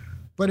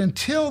 But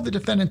until the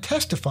defendant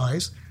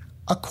testifies,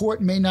 a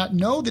court may not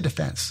know the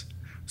defense.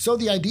 So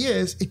the idea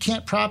is it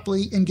can't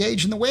properly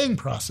engage in the weighing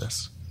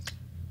process.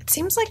 It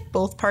seems like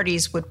both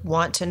parties would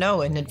want to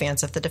know in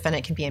advance if the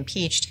defendant can be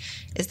impeached.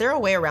 Is there a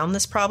way around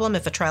this problem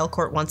if a trial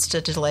court wants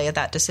to delay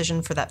that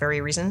decision for that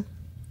very reason?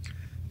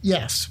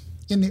 Yes.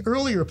 In the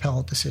earlier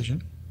appellate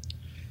decision,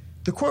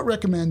 the court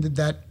recommended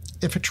that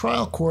if a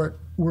trial court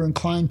were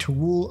inclined to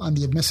rule on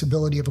the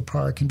admissibility of a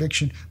prior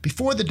conviction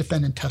before the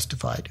defendant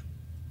testified,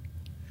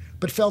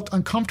 but felt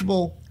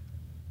uncomfortable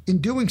in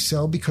doing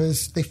so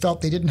because they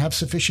felt they didn't have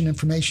sufficient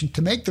information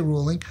to make the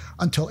ruling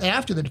until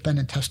after the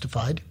defendant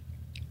testified,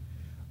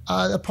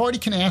 a party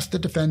can ask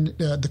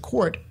the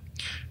court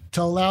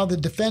to allow the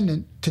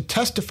defendant to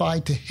testify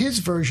to his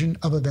version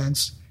of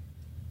events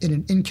in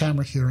an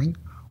in-camera hearing,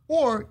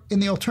 or, in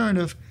the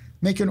alternative,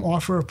 make an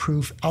offer of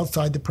proof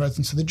outside the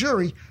presence of the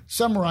jury,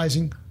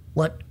 summarizing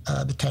what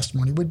the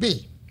testimony would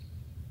be.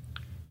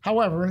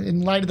 However,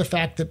 in light of the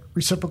fact that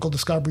reciprocal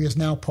discovery is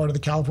now part of the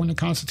California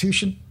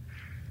Constitution,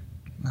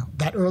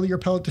 that earlier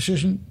appellate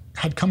decision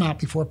had come out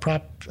before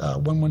Prop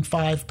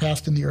 115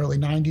 passed in the early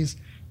 90s,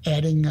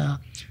 adding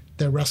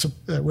the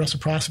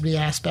reciprocity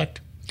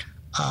aspect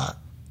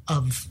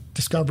of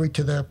discovery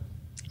to the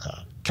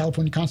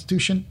California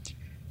Constitution.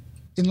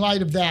 In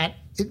light of that,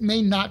 it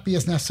may not be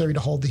as necessary to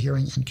hold the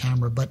hearing in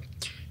camera, but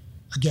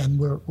again,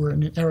 we're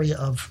in an area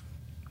of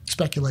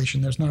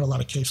speculation. There's not a lot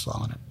of case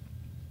law on it.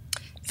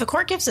 If a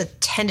court gives a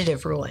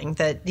tentative ruling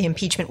that the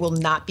impeachment will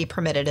not be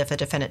permitted if a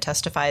defendant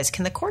testifies,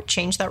 can the court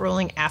change that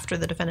ruling after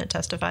the defendant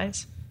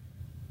testifies?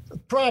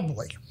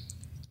 Probably,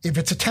 if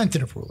it's a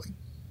tentative ruling.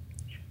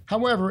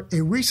 However,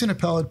 a recent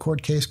appellate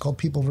court case called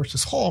People v.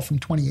 Hall from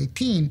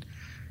 2018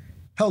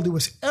 held it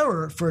was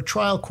error for a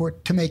trial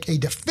court to make a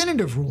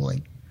definitive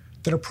ruling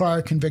that a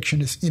prior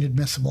conviction is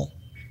inadmissible,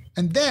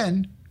 and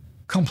then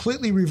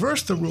completely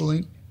reverse the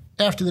ruling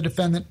after the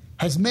defendant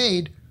has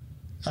made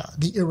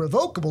the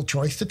irrevocable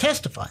choice to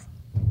testify.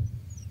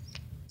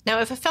 Now,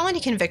 if a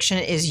felony conviction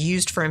is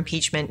used for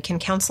impeachment, can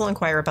counsel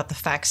inquire about the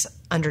facts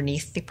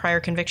underneath the prior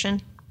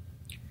conviction?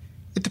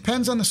 It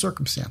depends on the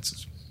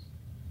circumstances.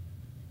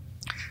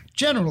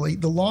 Generally,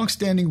 the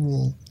long-standing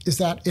rule is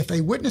that if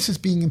a witness is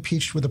being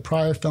impeached with a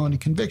prior felony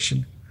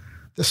conviction,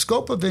 the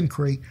scope of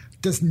inquiry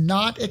does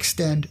not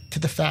extend to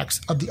the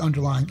facts of the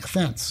underlying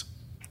offense.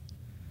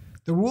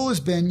 The rule has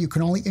been you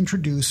can only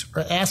introduce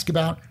or ask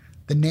about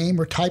the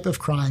name or type of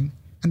crime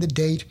and the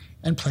date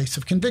and place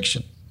of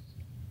conviction.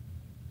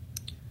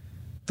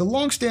 The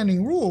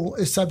long-standing rule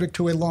is subject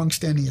to a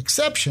long-standing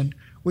exception,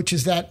 which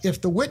is that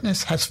if the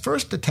witness has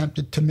first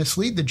attempted to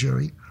mislead the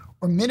jury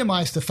or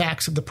minimize the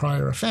facts of the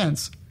prior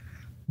offense,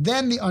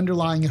 then the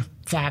underlying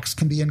facts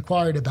can be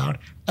inquired about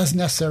as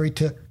necessary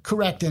to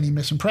correct any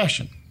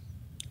misimpression.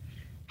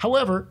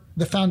 However,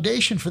 the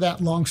foundation for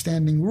that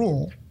long-standing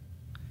rule,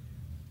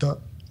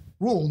 the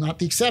rule, not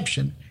the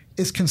exception,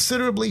 is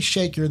considerably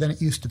shakier than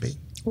it used to be.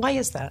 Why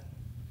is that?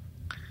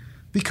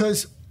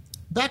 Because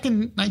back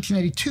in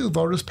 1982,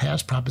 voters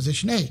passed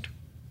Proposition 8.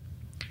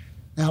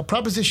 Now,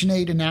 Proposition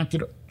 8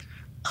 enacted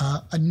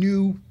a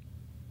new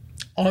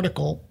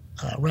article,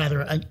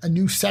 a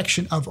new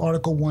section of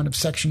Article 1 of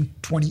Section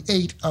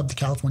 28 of the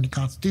California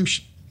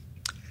Constitution.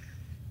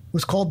 It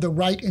was called the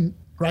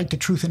Right to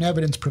Truth and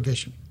Evidence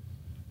provision.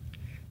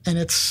 And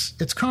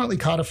it's currently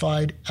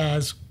codified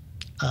as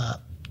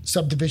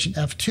Subdivision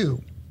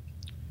F2.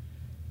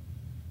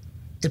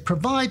 It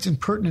provides in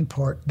pertinent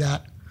part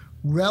that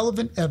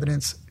relevant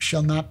evidence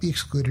shall not be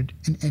excluded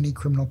in any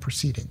criminal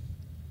proceeding.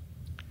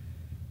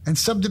 And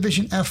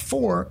Subdivision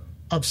F4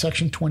 of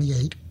Section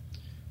 28,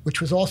 which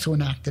was also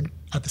enacted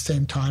at the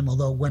same time,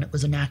 although when it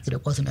was enacted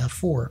it wasn't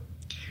F4,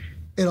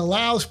 it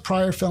allows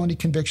prior felony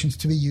convictions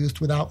to be used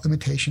without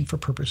limitation for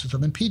purposes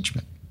of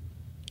impeachment.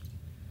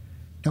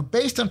 Now,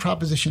 based on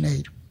Proposition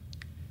 8,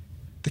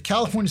 the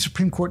California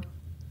Supreme Court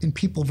in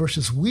People v.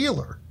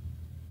 Wheeler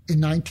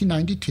in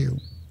 1992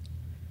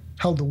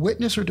 held a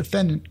witness or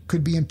defendant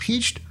could be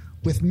impeached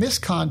with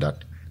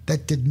misconduct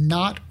that did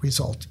not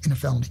result in a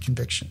felony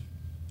conviction.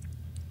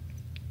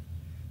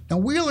 Now,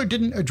 Wheeler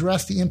didn't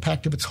address the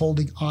impact of its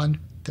holding on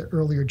the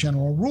earlier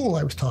general rule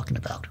I was talking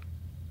about.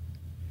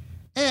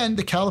 And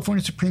the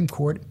California Supreme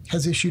Court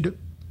has issued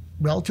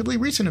relatively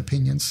recent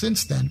opinions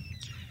since then,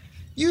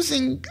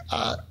 using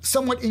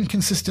somewhat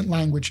inconsistent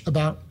language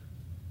about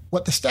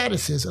what the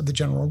status is of the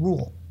general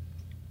rule.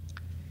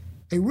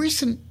 A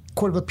recent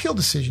Court of Appeal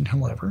decision,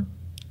 however,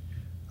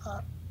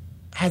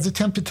 has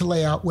attempted to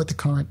lay out what the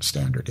current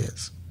standard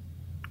is.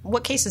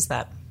 What case is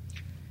that?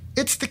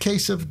 It's the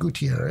case of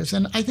Gutierrez,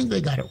 and I think they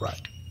got it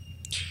right.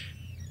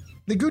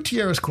 The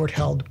Gutierrez court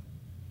held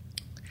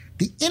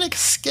the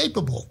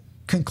inescapable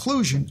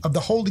conclusion of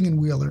the holding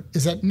in Wheeler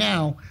is that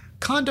now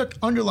conduct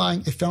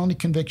underlying a felony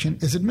conviction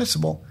is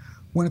admissible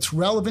when it's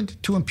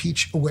relevant to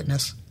impeach a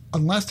witness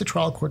unless the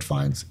trial court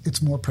finds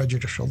it's more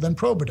prejudicial than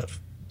probative.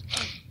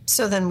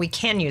 So then we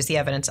can use the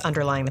evidence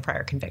underlying the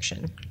prior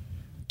conviction?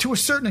 To a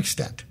certain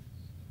extent.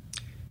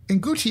 In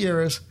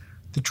Gutierrez,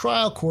 the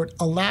trial court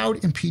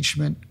allowed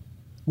impeachment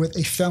with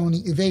a felony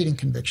evading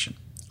conviction,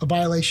 a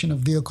violation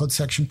of Penal Code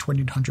Section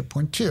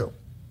 2800.2.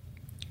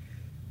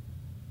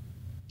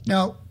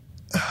 Now,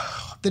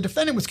 the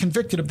defendant was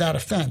convicted of that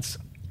offense,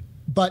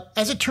 but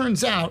as it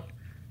turns out,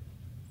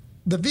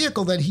 the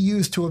vehicle that he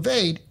used to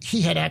evade,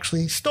 he had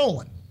actually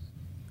stolen.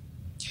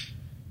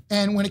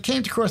 And when it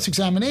came to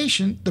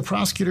cross-examination, the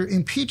prosecutor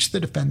impeached the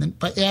defendant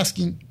by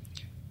asking,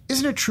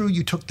 "Isn't it true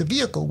you took the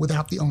vehicle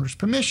without the owner's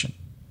permission?"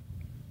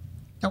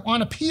 Now,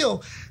 on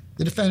appeal,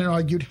 the defendant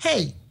argued,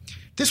 hey,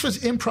 this was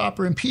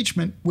improper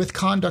impeachment with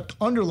conduct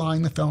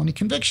underlying the felony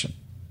conviction.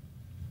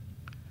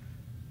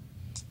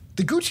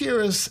 The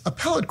Gutierrez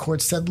appellate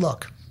court said,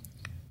 look,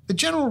 the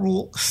general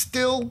rule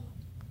still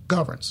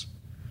governs.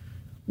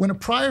 When a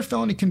prior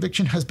felony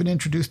conviction has been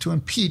introduced to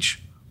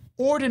impeach,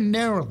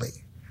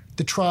 ordinarily,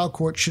 the trial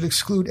court should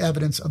exclude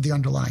evidence of the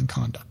underlying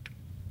conduct.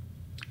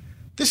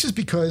 This is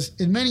because,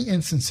 in many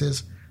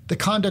instances, the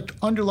conduct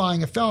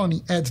underlying a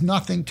felony adds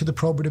nothing to the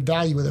probative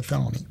value of the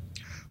felony,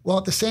 while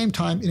at the same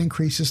time it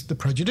increases the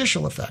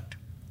prejudicial effect.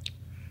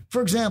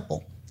 For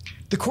example,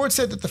 the court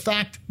said that the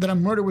fact that a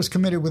murder was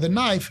committed with a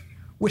knife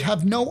would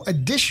have no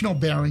additional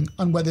bearing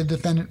on whether the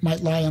defendant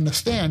might lie on the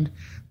stand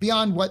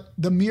beyond what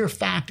the mere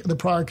fact of the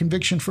prior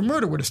conviction for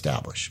murder would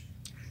establish.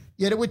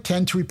 yet it would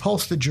tend to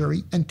repulse the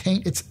jury and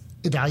taint its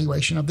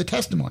evaluation of the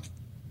testimony.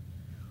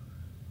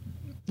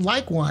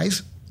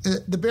 Likewise,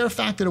 the bare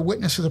fact that a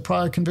witness has a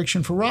prior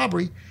conviction for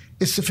robbery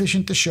is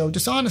sufficient to show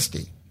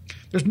dishonesty.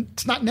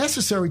 It's not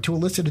necessary to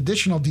elicit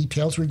additional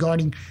details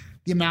regarding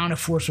the amount of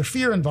force or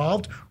fear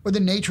involved or the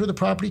nature of the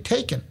property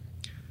taken.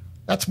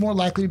 That's more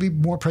likely to be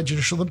more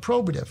prejudicial than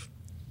probative.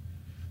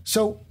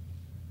 So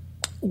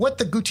what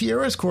the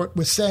Gutierrez court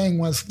was saying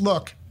was,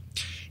 look,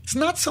 it's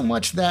not so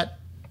much that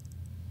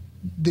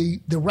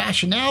the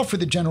rationale for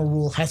the general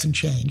rule hasn't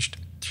changed.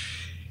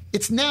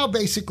 It's now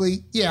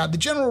basically, the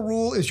general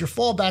rule is your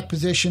fallback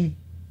position,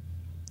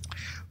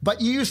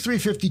 but you use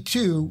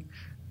 352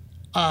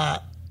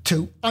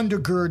 to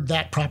undergird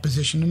that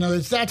proposition. In other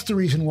words, that's the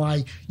reason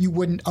why you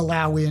wouldn't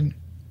allow in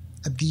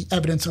the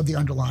evidence of the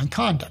underlying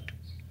conduct.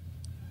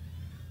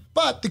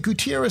 But the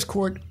Gutierrez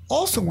court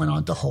also went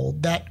on to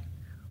hold that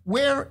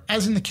where,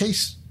 as in the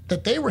case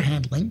that they were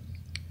handling,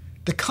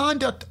 the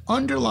conduct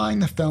underlying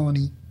the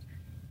felony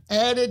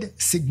added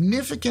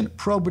significant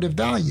probative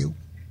value,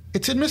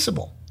 it's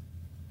admissible.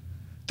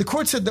 The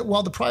court said that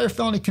while the prior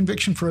felony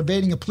conviction for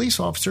evading a police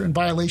officer in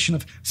violation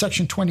of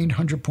Section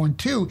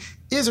 2800.2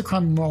 is a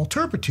crime of moral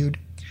turpitude,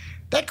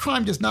 that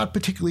crime does not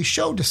particularly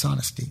show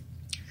dishonesty,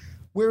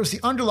 whereas the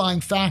underlying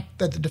fact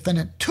that the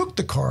defendant took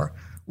the car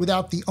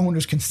without the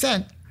owner's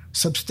consent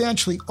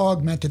substantially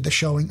augmented the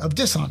showing of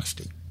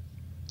dishonesty.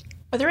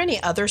 Are there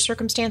any other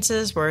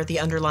circumstances where the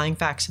underlying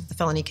facts of the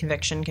felony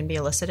conviction can be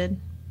elicited?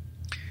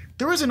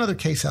 There is another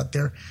case out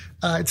there.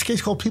 It's a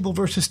case called People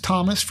v.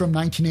 Thomas from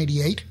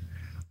 1988,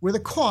 where the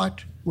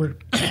court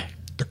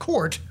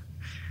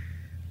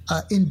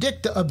in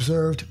dicta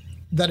observed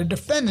that a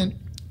defendant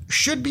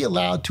should be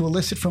allowed to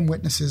elicit from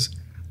witnesses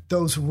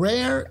those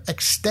rare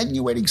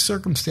extenuating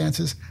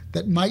circumstances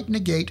that might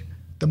negate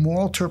the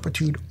moral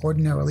turpitude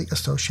ordinarily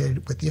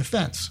associated with the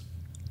offense.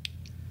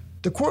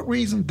 The court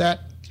reasoned that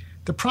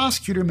the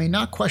prosecutor may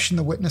not question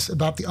the witness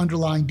about the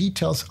underlying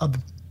details of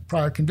the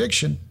prior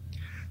conviction,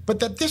 but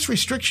that this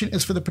restriction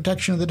is for the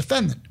protection of the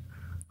defendant,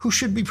 who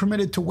should be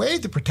permitted to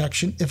waive the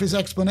protection if his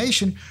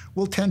explanation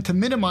will tend to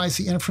minimize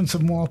the inference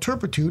of moral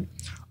turpitude,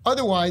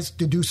 otherwise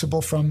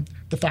deducible from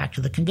the fact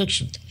of the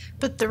conviction.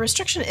 But the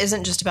restriction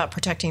isn't just about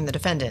protecting the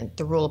defendant.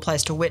 The rule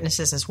applies to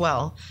witnesses as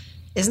well.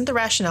 Isn't the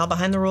rationale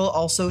behind the rule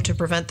also to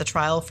prevent the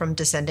trial from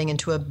descending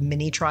into a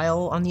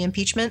mini-trial on the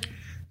impeachment?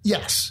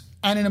 Yes,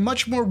 and in a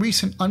much more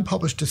recent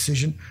unpublished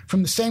decision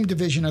from the same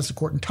division as the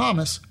court in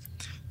Thomas,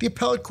 the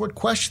appellate court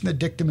questioned the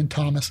dictum in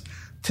Thomas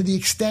to the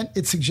extent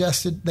it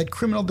suggested that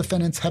criminal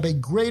defendants have a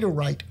greater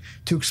right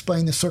to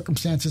explain the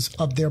circumstances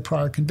of their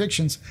prior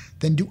convictions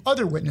than do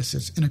other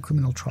witnesses in a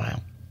criminal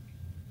trial.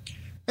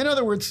 In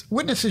other words,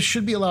 witnesses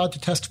should be allowed to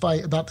testify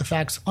about the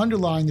facts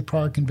underlying the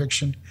prior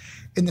conviction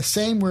in the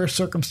same rare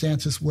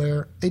circumstances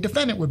where a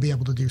defendant would be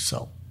able to do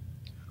so.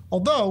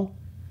 Although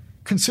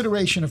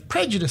consideration of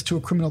prejudice to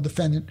a criminal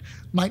defendant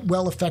might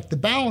well affect the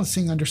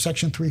balancing under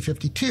Section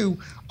 352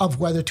 of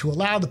whether to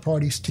allow the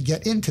parties to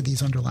get into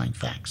these underlying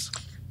facts.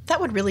 That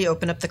would really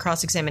open up the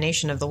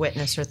cross-examination of the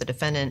witness or the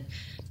defendant.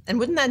 And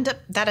wouldn't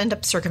that end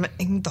up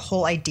circumventing the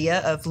whole idea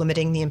of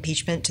limiting the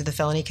impeachment to the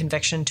felony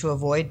conviction to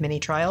avoid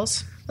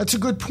mini-trials? That's a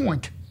good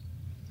point.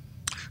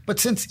 But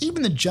since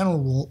even the general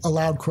rule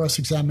allowed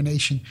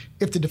cross-examination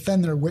if the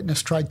defendant or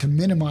witness tried to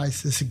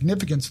minimize the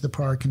significance of the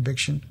prior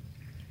conviction,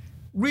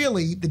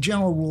 really the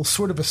general rule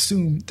sort of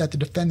assumed that the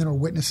defendant or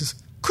witnesses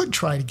could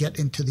try to get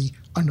into the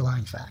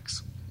underlying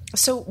facts.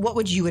 So what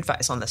would you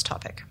advise on this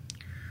topic?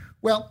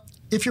 Well,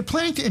 if you're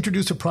planning to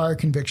introduce a prior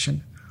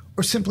conviction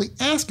or simply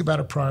ask about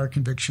a prior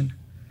conviction,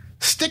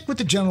 stick with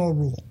the general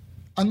rule,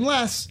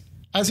 unless,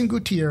 as in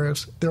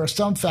Gutierrez, there are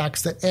some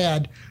facts that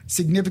add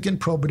significant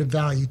probative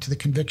value to the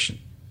conviction.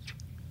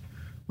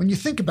 When you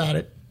think about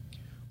it,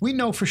 we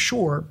know for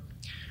sure,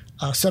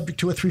 subject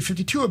to a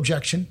 352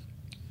 objection,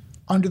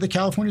 under the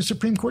California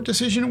Supreme Court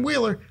decision in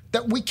Wheeler,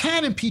 that we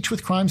can impeach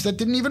with crimes that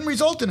didn't even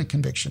result in a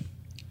conviction.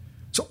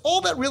 So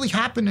all that really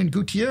happened in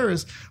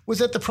Gutierrez was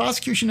that the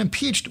prosecution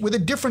impeached with a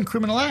different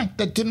criminal act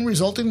that didn't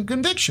result in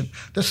conviction,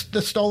 the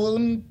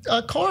stolen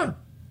car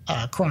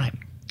crime.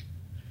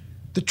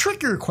 The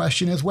trickier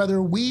question is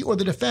whether we or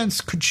the defense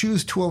could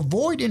choose to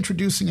avoid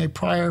introducing a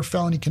prior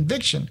felony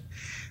conviction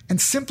and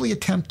simply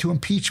attempt to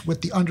impeach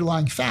with the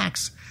underlying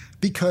facts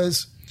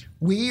because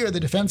we or the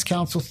defense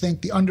counsel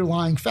think the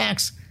underlying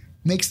facts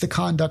makes the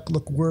conduct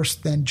look worse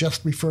than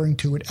just referring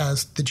to it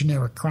as the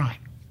generic crime.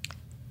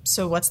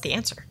 So what's the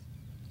answer?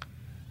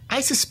 I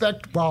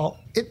suspect while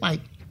it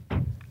might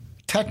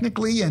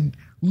technically and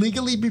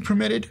legally be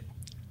permitted,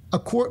 a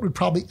court would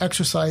probably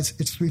exercise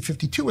its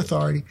 352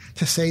 authority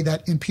to say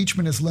that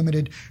impeachment is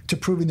limited to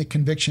proving the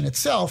conviction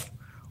itself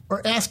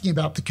or asking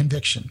about the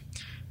conviction,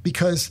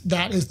 because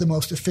that is the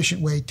most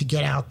efficient way to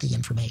get out the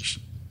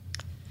information.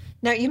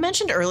 Now, you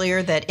mentioned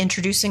earlier that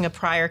introducing a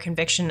prior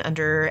conviction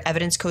under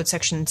Evidence Code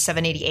Section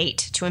 788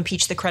 to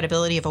impeach the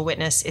credibility of a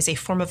witness is a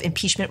form of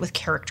impeachment with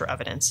character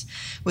evidence.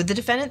 Would the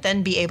defendant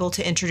then be able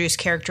to introduce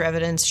character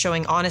evidence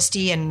showing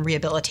honesty and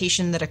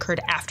rehabilitation that occurred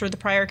after the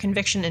prior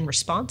conviction in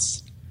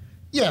response?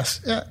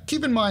 Yes.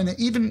 Keep in mind that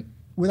even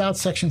without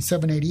Section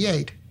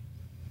 788,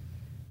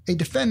 a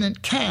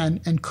defendant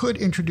can and could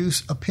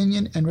introduce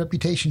opinion and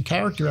reputation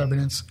character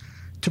evidence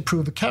to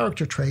prove a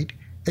character trait,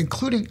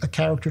 including a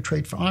character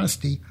trait for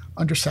honesty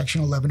under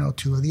Section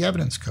 1102 of the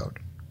Evidence Code.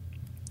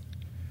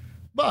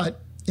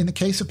 But in the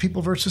case of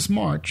People v.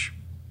 March,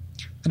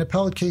 an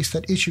appellate case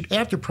that issued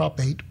after Prop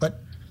 8 but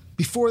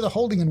before the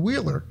holding in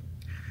Wheeler,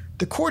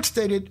 the court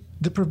stated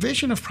the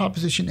provision of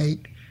Proposition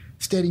 8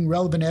 stating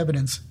relevant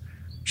evidence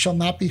shall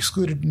not be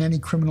excluded in any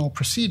criminal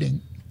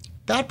proceeding.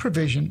 That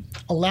provision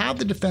allowed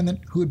the defendant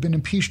who had been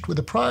impeached with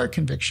a prior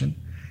conviction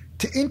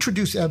to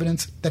introduce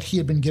evidence that he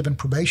had been given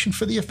probation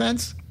for the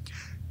offense,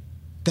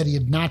 that he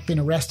had not been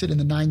arrested in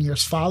the 9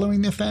 years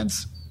following the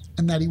offense,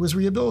 and that he was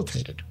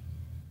rehabilitated.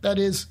 That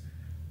is,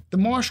 the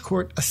Marsh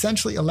court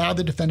essentially allowed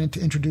the defendant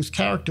to introduce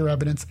character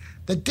evidence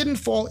that didn't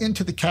fall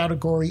into the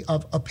category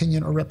of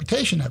opinion or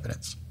reputation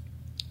evidence.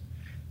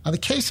 Now, the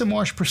case of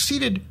Marsh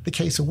preceded the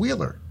case of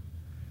Wheeler,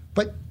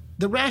 but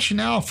the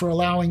rationale for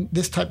allowing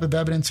this type of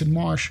evidence in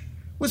Marsh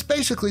was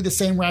basically the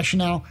same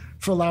rationale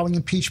for allowing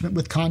impeachment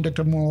with conduct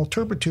of moral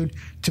turpitude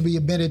to be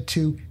admitted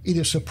to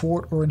either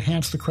support or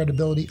enhance the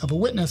credibility of a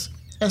witness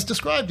as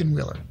described in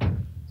Wheeler.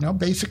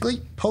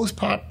 Basically,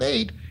 post-Prop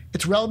 8,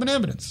 it's relevant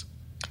evidence.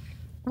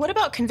 What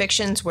about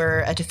convictions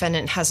where a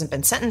defendant hasn't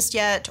been sentenced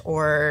yet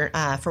or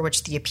for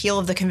which the appeal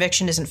of the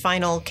conviction isn't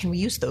final? Can we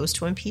use those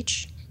to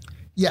impeach?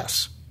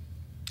 Yes.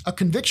 A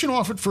conviction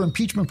offered for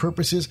impeachment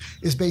purposes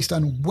is based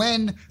on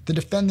when the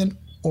defendant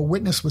or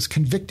witness was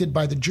convicted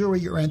by the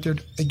jury or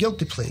entered a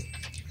guilty plea.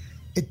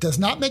 It does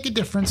not make a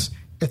difference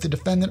if the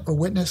defendant or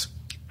witness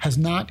has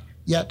not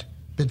yet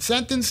been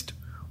sentenced,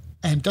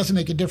 and it doesn't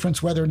make a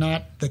difference whether or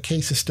not the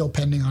case is still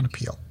pending on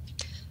appeal.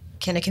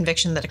 Can a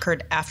conviction that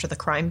occurred after the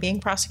crime being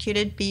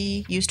prosecuted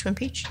be used to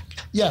impeach?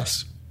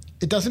 Yes.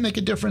 It doesn't make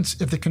a difference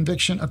if the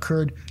conviction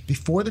occurred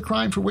before the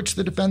crime for which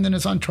the defendant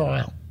is on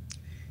trial.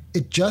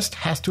 It just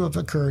has to have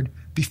occurred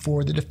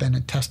before the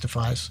defendant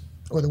testifies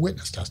or the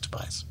witness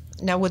testifies.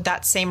 Now, would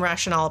that same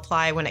rationale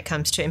apply when it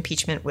comes to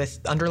impeachment with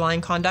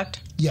underlying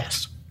conduct?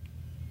 Yes.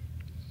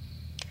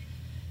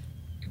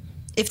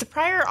 If the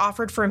prior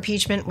offered for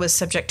impeachment was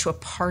subject to a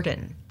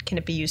pardon, can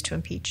it be used to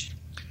impeach?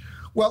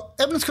 Well,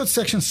 Evidence Code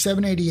Section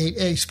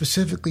 788A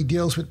specifically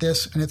deals with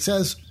this, and it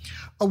says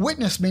a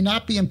witness may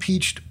not be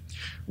impeached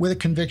with a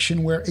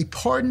conviction where a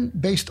pardon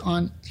based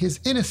on his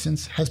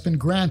innocence has been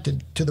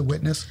granted to the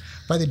witness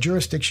by the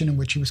jurisdiction in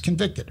which he was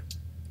convicted.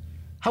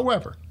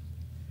 However,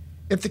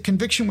 if the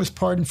conviction was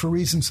pardoned for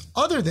reasons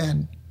other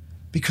than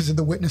because of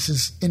the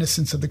witness's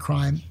innocence of the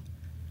crime,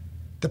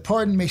 the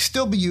pardon may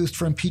still be used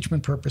for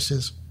impeachment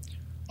purposes,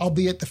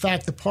 albeit the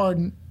fact the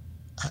pardon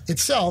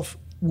itself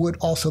would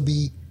also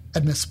be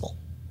admissible.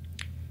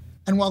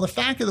 And while the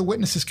fact of the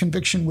witness's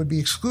conviction would be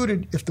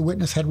excluded if the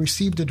witness had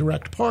received a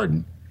direct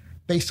pardon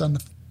based on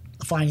the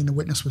finding the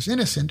witness was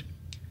innocent,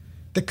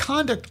 the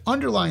conduct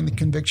underlying the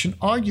conviction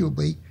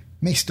arguably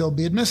may still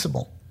be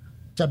admissible,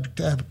 subject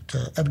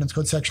to Evidence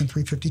Code Section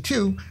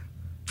 352,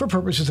 for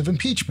purposes of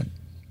impeachment.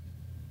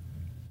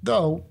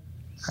 Though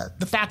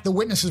the fact the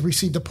witness has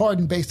received a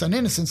pardon based on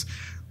innocence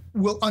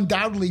will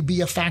undoubtedly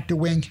be a factor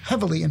weighing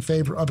heavily in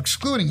favor of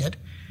excluding it,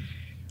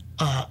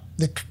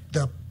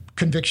 the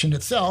conviction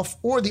itself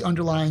or the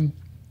underlying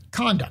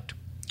conduct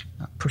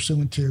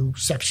pursuant to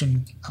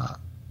Section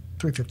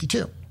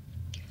 352.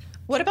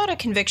 What about a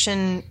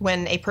conviction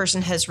when a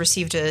person has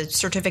received a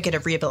certificate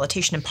of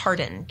rehabilitation and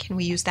pardon? Can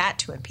we use that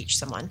to impeach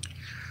someone?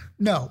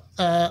 No.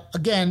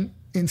 Again,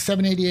 in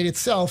 788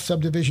 itself,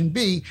 subdivision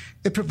B,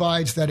 it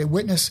provides that a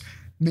witness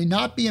may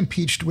not be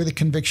impeached with a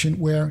conviction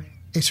where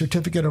a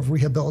certificate of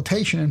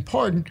rehabilitation and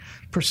pardon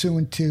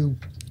pursuant to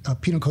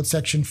Penal Code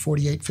Section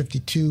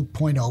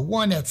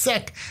 4852.01 et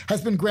sec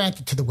has been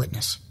granted to the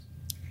witness.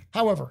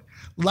 However,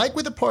 like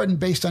with a pardon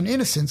based on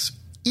innocence,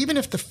 even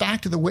if the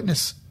fact of the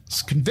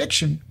witness's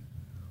conviction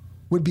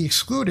would be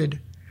excluded,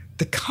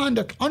 the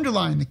conduct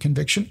underlying the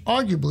conviction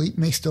arguably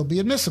may still be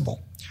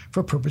admissible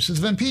for purposes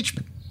of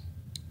impeachment.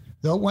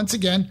 Though, once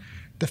again,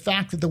 the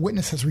fact that the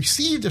witness has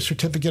received a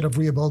certificate of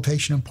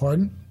rehabilitation and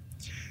pardon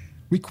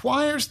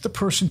requires the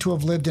person to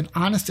have lived an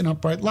honest and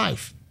upright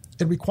life.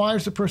 It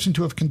requires the person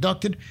to have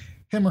conducted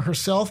him or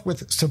herself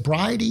with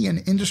sobriety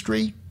and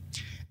industry,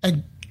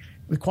 and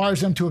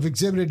requires them to have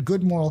exhibited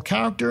good moral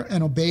character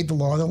and obeyed the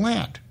law of the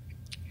land.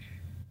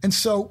 And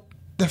so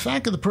the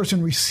fact that the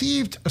person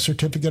received a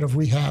certificate of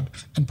rehab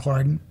and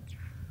pardon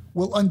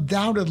will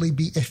undoubtedly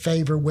be a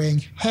favor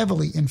weighing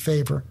heavily in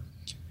favor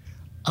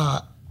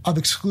of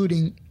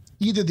excluding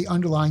either the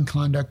underlying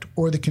conduct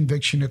or the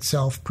conviction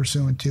itself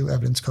pursuant to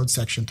Evidence Code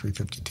Section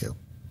 352.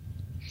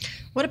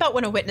 What about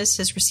when a witness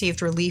has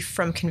received relief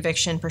from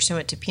conviction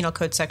pursuant to Penal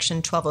Code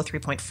Section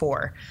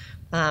 1203.4?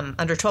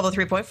 Under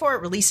 1203.4,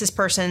 it releases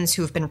persons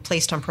who have been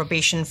placed on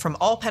probation from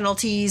all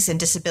penalties and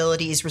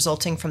disabilities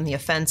resulting from the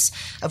offense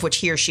of which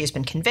he or she has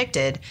been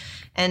convicted.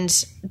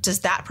 And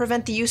does that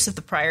prevent the use of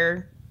the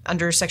prior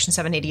under Section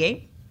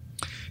 788?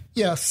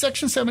 Yeah,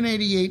 Section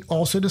 788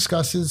 also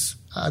discusses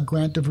a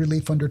grant of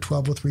relief under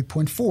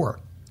 1203.4.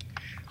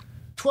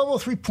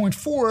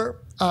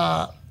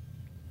 1203.4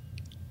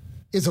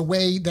 is a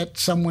way that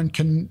someone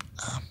can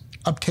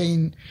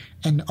obtain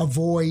and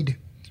avoid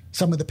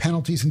some of the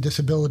penalties and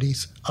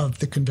disabilities of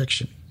the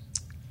conviction.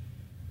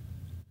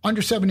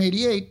 Under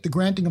 788, the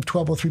granting of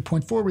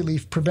 1203.4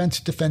 relief prevents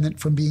a defendant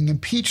from being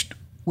impeached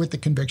with the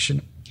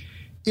conviction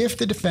if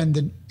the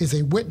defendant is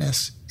a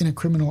witness in a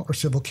criminal or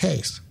civil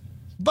case,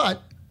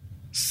 but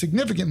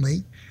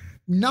significantly,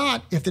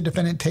 not if the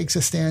defendant takes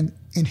a stand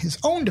in his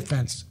own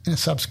defense in a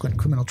subsequent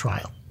criminal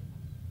trial.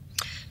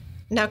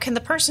 Now, can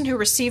the person who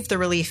received the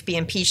relief be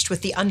impeached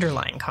with the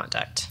underlying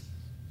conduct?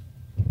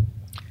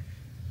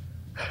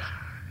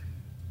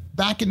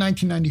 Back in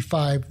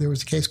 1995, there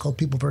was a case called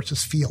People v.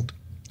 Field,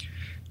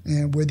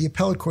 where the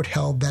appellate court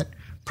held that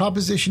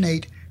Proposition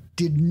 8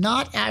 did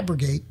not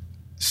abrogate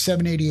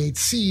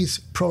 788C's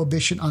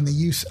prohibition on the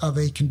use of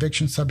a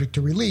conviction subject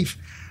to relief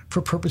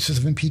for purposes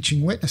of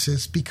impeaching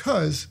witnesses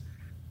because,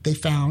 they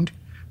found,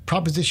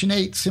 Proposition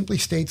 8 simply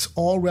states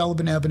all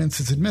relevant evidence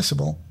is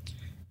admissible,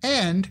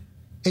 and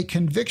a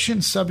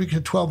conviction subject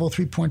to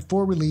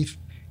 1203.4 relief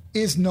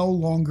is no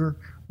longer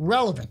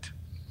relevant.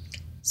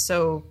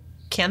 So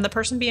can the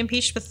person be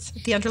impeached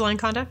with the underlying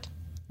conduct?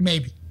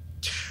 Maybe.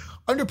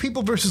 Under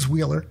People v.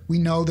 Wheeler, we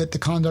know that the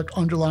conduct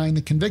underlying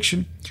the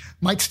conviction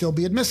might still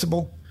be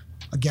admissible,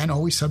 again,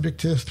 always subject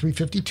to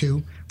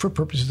 352 for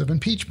purposes of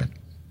impeachment.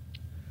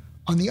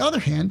 On the other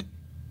hand,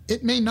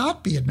 it may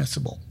not be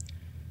admissible.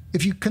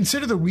 If you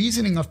consider the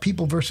reasoning of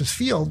People v.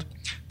 Field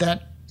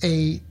that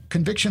a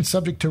conviction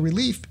subject to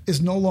relief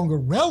is no longer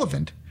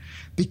relevant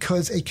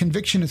because a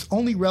conviction is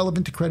only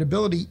relevant to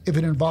credibility if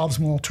it involves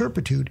moral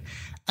turpitude,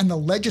 and the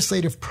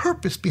legislative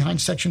purpose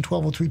behind Section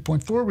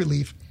 1203.4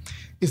 relief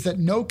is that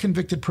no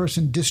convicted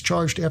person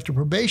discharged after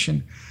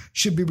probation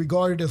should be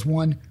regarded as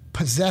one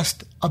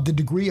possessed of the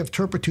degree of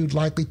turpitude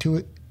likely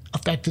to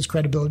affect his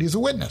credibility as a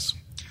witness.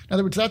 In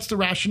other words, that's the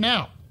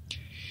rationale.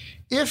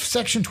 If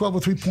Section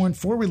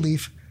 1203.4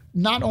 relief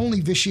not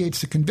only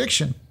vitiates the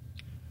conviction,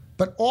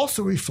 but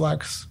also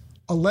reflects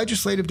a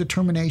legislative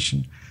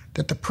determination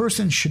that the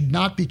person should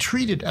not be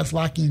treated as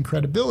lacking in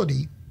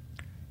credibility,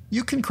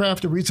 you can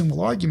craft a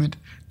reasonable argument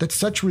that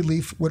such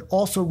relief would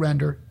also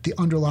render the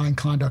underlying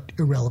conduct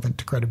irrelevant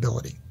to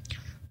credibility.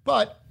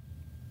 But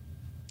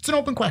it's an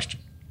open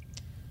question.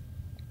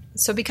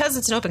 So because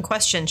it's an open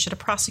question, should a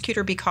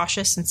prosecutor be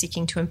cautious in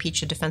seeking to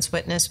impeach a defense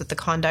witness with the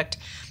conduct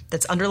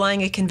that's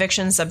underlying a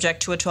conviction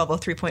subject to a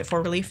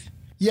 1203.4 relief?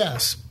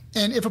 Yes.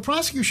 And if a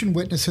prosecution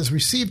witness has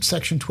received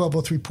Section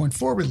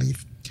 1203.4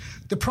 relief,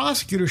 the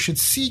prosecutor should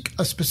seek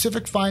a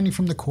specific finding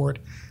from the court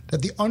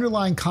that the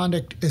underlying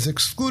conduct is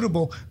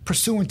excludable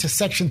pursuant to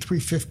Section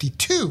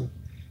 352,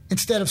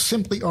 instead of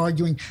simply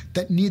arguing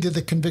that neither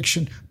the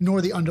conviction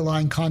nor the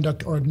underlying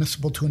conduct are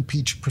admissible to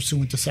impeach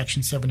pursuant to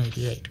Section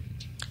 788.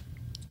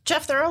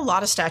 Jeff, there are a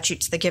lot of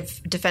statutes that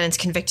give defendants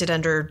convicted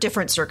under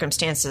different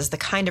circumstances the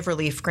kind of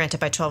relief granted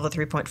by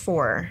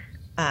 1203.4.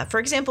 For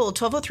example,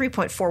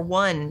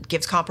 1203.41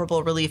 gives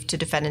comparable relief to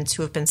defendants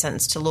who have been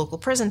sentenced to local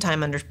prison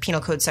time under Penal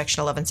Code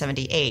Section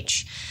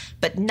 1170H.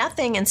 But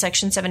nothing in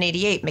Section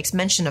 788 makes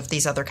mention of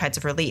these other kinds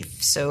of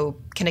relief. So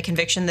can a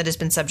conviction that has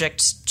been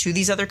subject to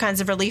these other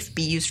kinds of relief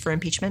be used for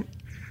impeachment?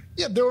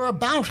 Yeah, there are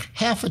about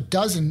half a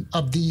dozen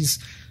of these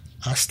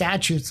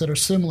statutes that are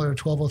similar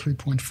to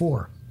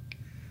 1203.4.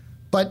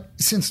 But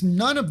since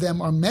none of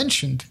them are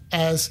mentioned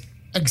as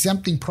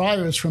exempting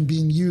priors from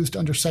being used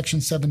under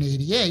Section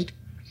 788,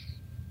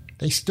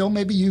 they still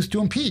may be used to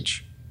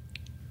impeach.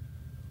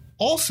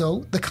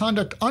 Also, the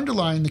conduct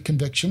underlying the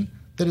conviction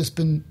that has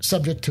been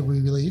subject to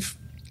relief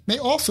may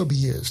also be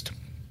used.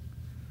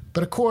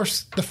 But of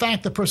course, the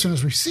fact the person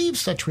has received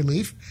such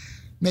relief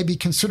may be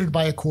considered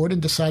by a court in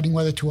deciding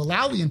whether to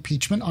allow the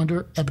impeachment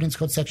under Evidence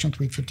Code Section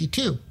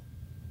 352.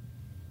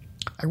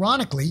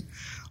 Ironically,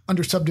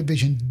 under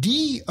Subdivision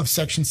D of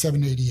Section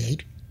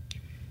 788,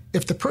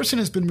 if the person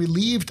has been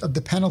relieved of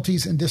the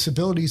penalties and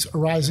disabilities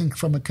arising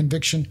from a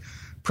conviction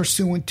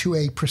pursuant to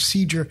a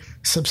procedure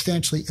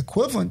substantially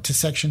equivalent to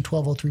Section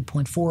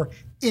 1203.4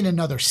 in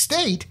another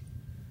state,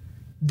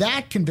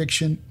 that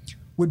conviction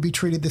would be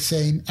treated the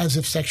same as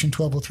if Section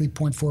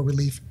 1203.4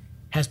 relief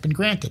has been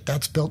granted.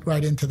 That's built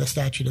right into the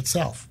statute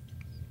itself.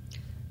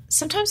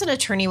 Sometimes an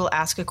attorney will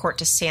ask a court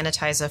to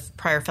sanitize a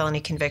prior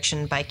felony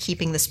conviction by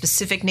keeping the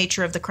specific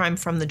nature of the crime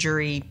from the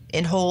jury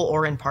in whole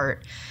or in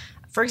part.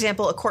 For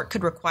example, a court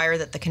could require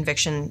that the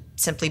conviction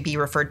simply be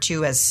referred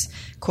to as,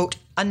 quote,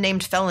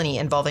 unnamed felony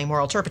involving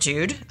moral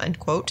turpitude,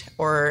 unquote,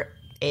 or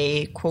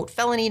a, quote,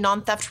 felony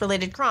non-theft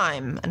related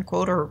crime,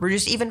 unquote, or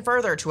reduced even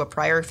further to a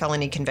prior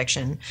felony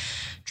conviction.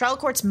 Trial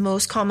courts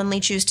most commonly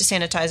choose to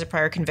sanitize a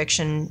prior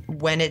conviction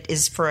when it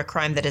is for a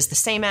crime that is the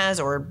same as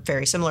or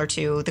very similar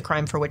to the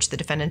crime for which the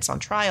defendant's on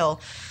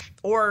trial,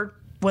 or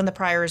when the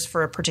prior is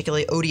for a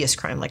particularly odious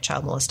crime like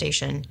child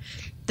molestation.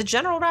 The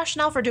general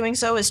rationale for doing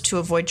so is to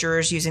avoid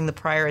jurors using the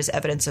prior as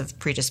evidence of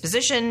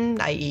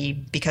predisposition, i.e.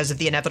 because of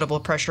the inevitable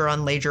pressure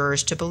on lay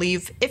jurors to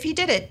believe if he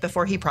did it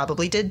before he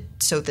probably did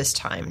so this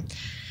time.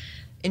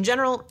 In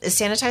general, is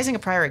sanitizing a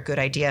prior a good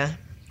idea?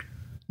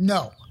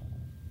 No.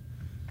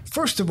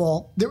 First of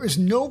all, there is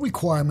no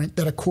requirement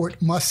that a court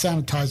must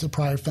sanitize a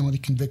prior felony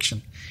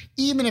conviction,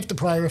 even if the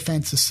prior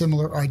offense is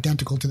similar or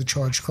identical to the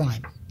charged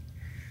crime.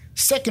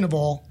 Second of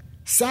all,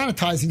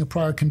 sanitizing a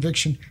prior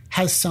conviction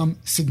has some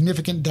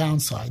significant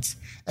downsides,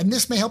 and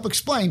this may help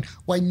explain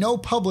why no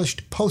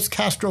published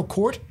post-Castro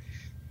court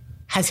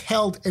has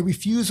held a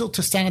refusal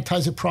to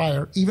sanitize a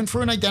prior, even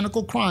for an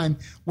identical crime,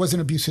 was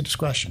an abuse of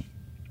discretion.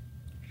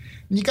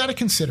 And you got to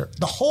consider,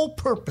 the whole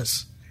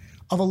purpose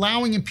of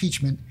allowing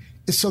impeachment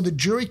is so the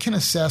jury can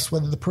assess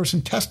whether the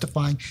person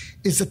testifying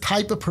is the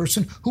type of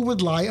person who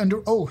would lie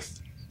under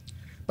oath.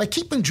 By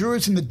keeping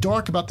jurors in the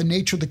dark about the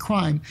nature of the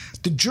crime,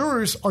 the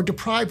jurors are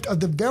deprived of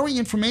the very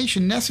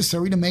information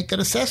necessary to make that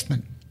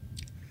assessment.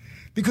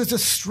 Because the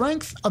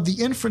strength of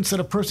the inference that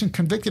a person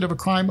convicted of a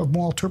crime of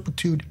moral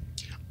turpitude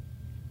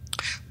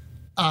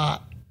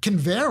can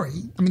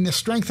vary. I mean, the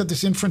strength of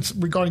this inference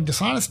regarding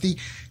dishonesty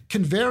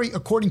can vary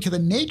according to the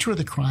nature of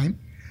the crime.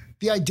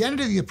 The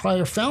identity of the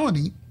prior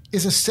felony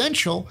is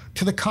essential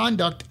to the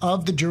conduct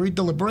of the jury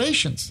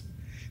deliberations.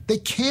 They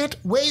can't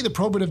weigh the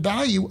probative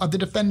value of the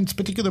defendant's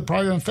particular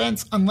prior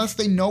offense unless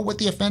they know what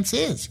the offense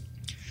is.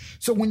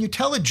 So when you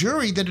tell a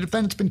jury that a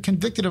defendant's been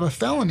convicted of a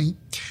felony,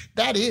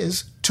 that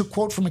is, to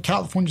quote from a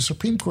California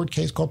Supreme Court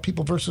case called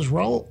People v.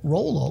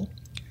 Rollo,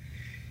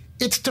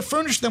 it's to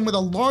furnish them with a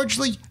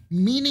largely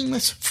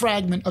meaningless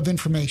fragment of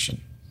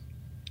information.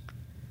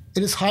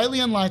 It is highly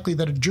unlikely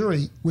that a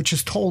jury, which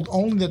is told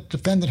only that the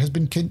defendant has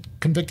been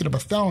convicted of a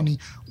felony,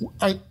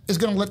 is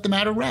going to let the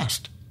matter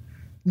rest.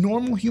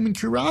 Normal human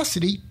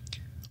curiosity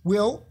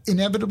will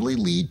inevitably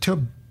lead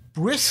to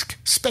brisk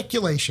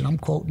speculation, I'm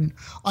quoting,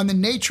 on the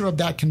nature of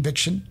that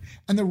conviction,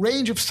 and the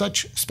range of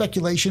such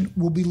speculation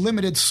will be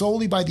limited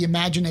solely by the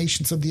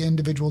imaginations of the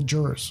individual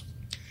jurors.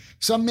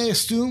 Some may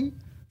assume,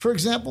 for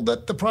example,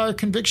 that the prior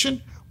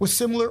conviction was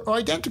similar or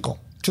identical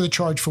to the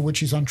charge for which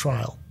he's on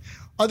trial.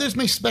 Others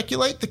may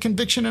speculate the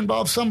conviction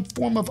involves some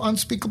form of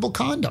unspeakable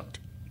conduct.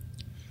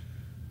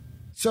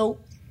 So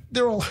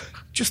there are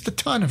just a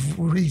ton of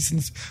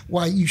reasons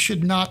why you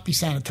should not be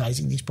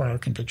sanitizing these prior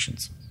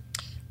convictions.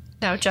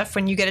 Now, Jeff,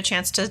 when you get a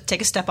chance to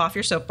take a step off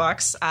your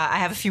soapbox, I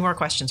have a few more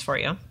questions for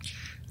you.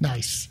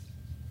 Nice.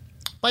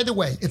 By the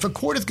way, if a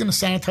court is going to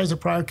sanitize a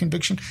prior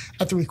conviction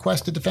at the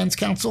request of defense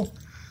counsel,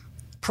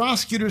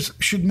 prosecutors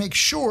should make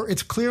sure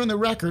it's clear in the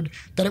record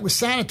that it was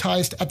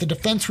sanitized at the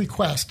defense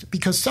request,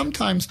 because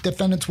sometimes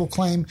defendants will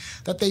claim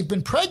that they've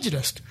been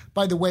prejudiced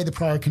by the way the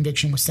prior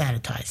conviction was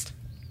sanitized.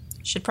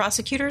 Should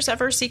prosecutors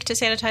ever seek to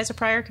sanitize a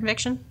prior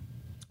conviction?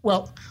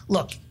 Well,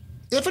 look,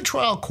 if a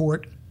trial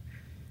court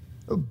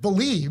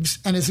believes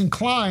and is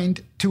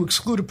inclined to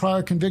exclude a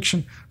prior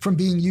conviction from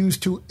being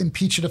used to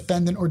impeach a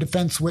defendant or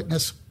defense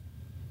witness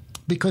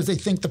because they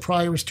think the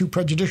prior is too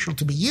prejudicial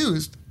to be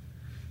used,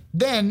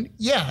 then,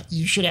 yeah,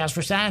 you should ask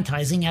for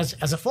sanitizing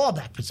as a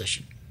fallback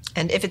position.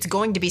 And if it's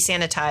going to be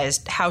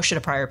sanitized, how should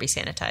a prior be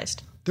sanitized?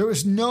 There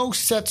is no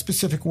set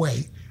specific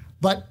way,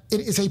 but it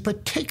is a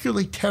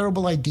particularly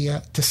terrible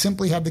idea to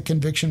simply have the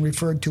conviction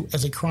referred to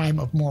as a crime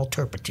of moral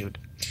turpitude.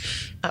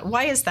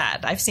 Why is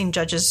that? I've seen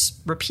judges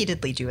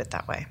repeatedly do it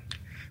that way.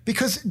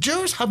 Because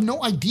jurors have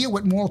no idea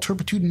what moral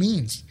turpitude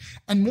means,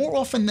 and more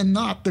often than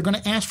not, they're going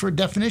to ask for a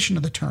definition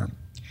of the term.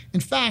 In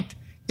fact,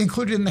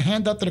 included in the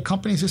handout that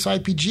accompanies this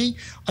IPG,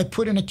 I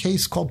put in a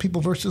case called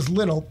People v.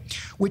 Little,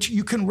 which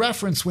you can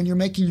reference when you're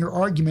making your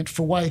argument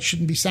for why it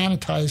shouldn't be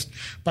sanitized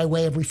by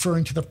way of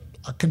referring to the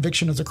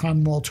conviction as a crime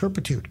of moral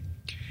turpitude.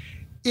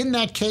 In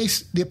that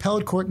case, the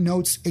appellate court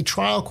notes a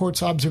trial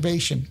court's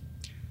observation,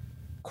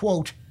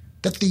 quote,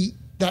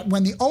 that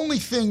when the only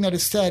thing that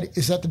is said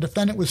is that the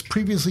defendant was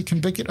previously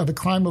convicted of a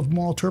crime of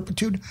moral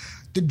turpitude,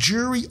 the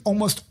jury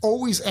almost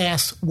always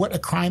asks what a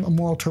crime of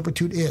moral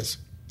turpitude is.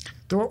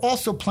 There are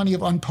also plenty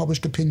of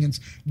unpublished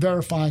opinions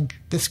verifying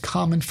this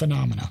common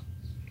phenomena.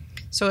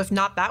 So if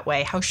not that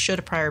way, how should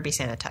a prior be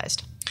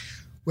sanitized?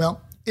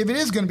 Well, if it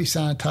is going to be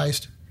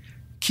sanitized,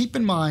 keep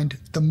in mind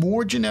the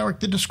more generic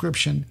the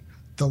description,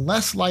 the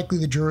less likely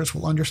the jurors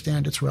will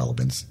understand its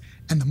relevance,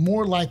 and the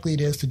more likely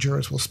it is the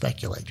jurors will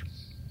speculate.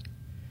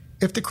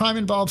 If the crime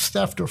involves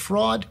theft or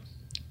fraud,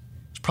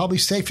 it's probably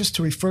safest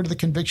to refer to the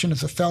conviction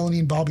as a felony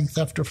involving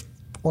theft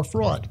or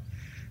fraud,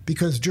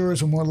 because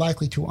jurors are more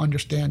likely to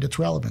understand its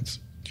relevance.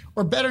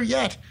 Or better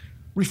yet,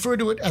 refer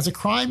to it as a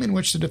crime in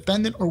which the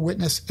defendant or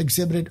witness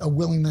exhibited a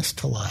willingness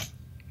to lie.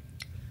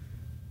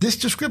 This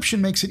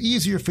description makes it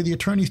easier for the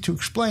attorneys to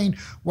explain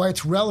why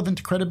it's relevant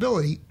to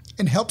credibility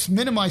and helps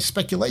minimize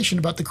speculation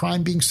about the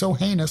crime being so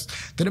heinous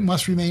that it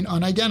must remain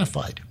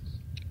unidentified.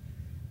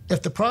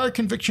 If the prior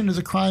conviction is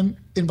a crime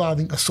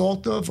involving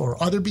assaultive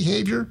or other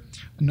behavior,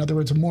 in other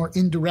words, a more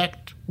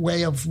indirect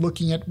way of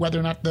looking at whether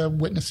or not the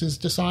witness is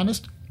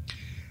dishonest,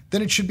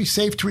 then it should be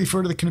safe to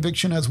refer to the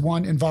conviction as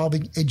one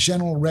involving a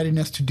general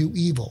readiness to do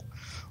evil,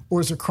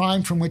 or as a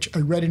crime from which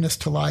a readiness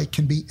to lie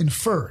can be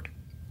inferred.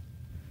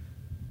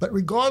 But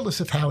regardless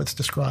of how it's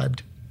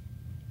described,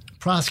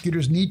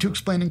 prosecutors need to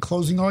explain in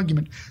closing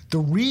argument the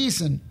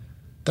reason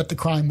that the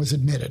crime was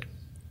admitted.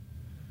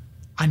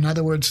 In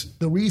other words,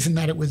 the reason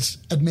that it was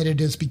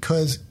admitted is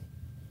because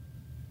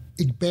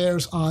it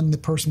bears on the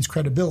person's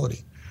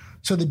credibility.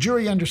 So the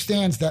jury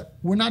understands that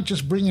we're not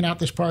just bringing out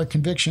this prior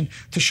conviction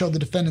to show the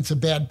defendant's a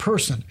bad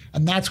person,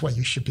 and that's why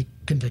you should be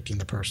convicting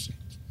the person.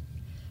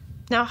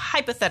 Now,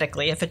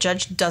 hypothetically, if a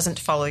judge doesn't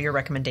follow your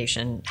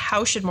recommendation,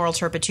 how should moral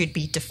turpitude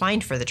be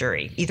defined for the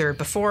jury, either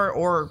before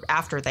or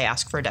after they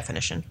ask for a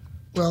definition?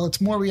 Well,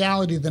 it's more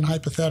reality than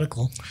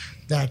hypothetical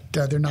that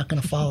they're not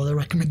going to follow the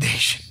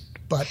recommendation.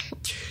 But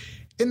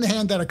in the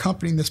handout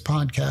accompanying this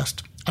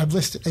podcast, I've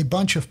listed a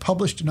bunch of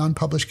published and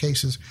unpublished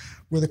cases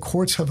where the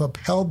courts have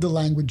upheld the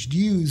language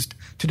used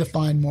to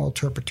define moral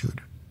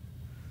turpitude.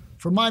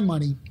 For my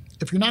money,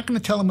 if you're not going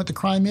to tell them what the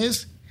crime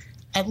is,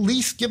 at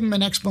least give them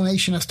an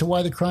explanation as to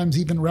why the crime is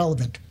even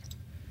relevant.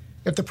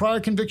 If the prior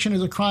conviction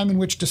is a crime in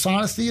which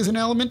dishonesty is an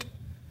element,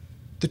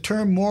 the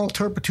term moral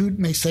turpitude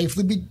may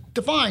safely be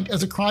defined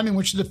as a crime in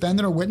which the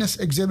defendant or witness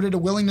exhibited a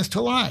willingness to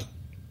lie.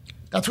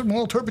 That's what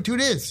moral turpitude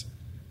is.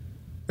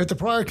 If the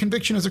prior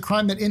conviction is a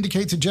crime that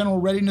indicates a general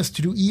readiness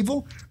to do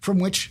evil, from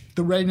which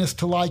the readiness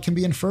to lie can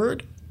be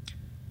inferred,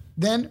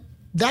 then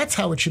that's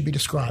how it should be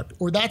described,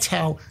 or that's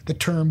how the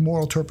term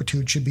moral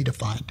turpitude should be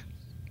defined.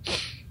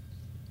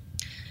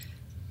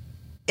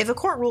 If a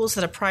court rules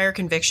that a prior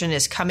conviction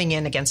is coming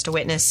in against a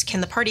witness, can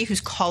the party who's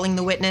calling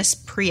the witness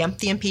preempt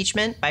the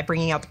impeachment by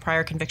bringing out the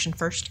prior conviction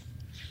first?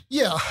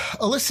 Yeah,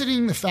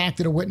 eliciting the fact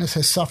that a witness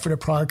has suffered a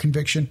prior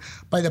conviction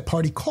by the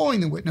party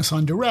calling the witness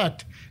on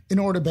direct in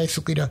order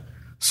basically to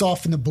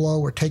soften the blow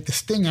or take the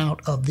sting out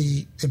of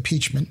the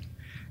impeachment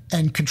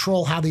and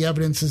control how the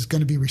evidence is going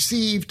to be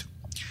received.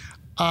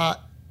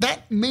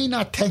 That may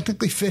not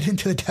technically fit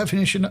into the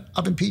definition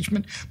of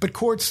impeachment, but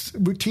courts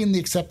routinely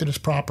accept it as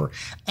proper.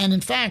 And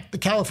in fact, the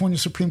California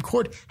Supreme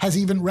Court has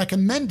even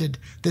recommended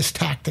this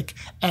tactic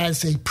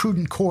as a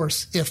prudent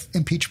course if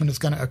impeachment is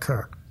going to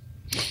occur.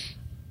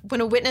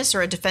 When a witness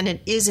or a defendant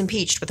is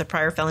impeached with a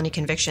prior felony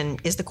conviction,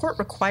 is the court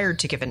required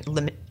to give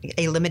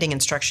a limiting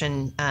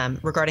instruction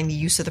regarding the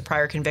use of the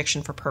prior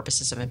conviction for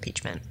purposes of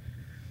impeachment?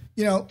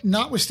 You know,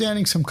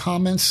 notwithstanding some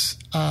comments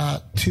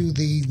to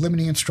the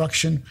limiting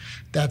instruction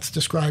that's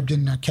described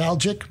in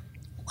Calgic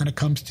when it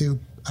comes to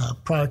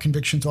prior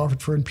convictions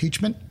offered for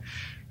impeachment,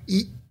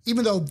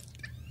 even though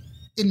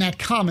in that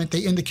comment they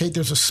indicate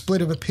there's a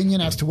split of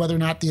opinion as to whether or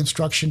not the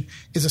instruction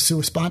is a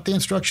sua sponte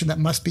instruction that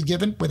must be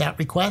given without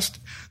request,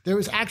 there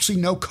is actually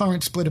no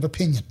current split of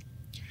opinion.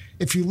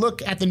 If you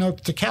look at the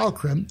notes to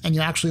Calcrim and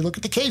you actually look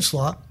at the case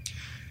law,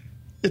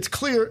 it's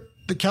clear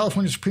the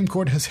California Supreme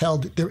Court has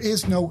held there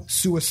is no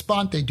sua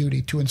sponte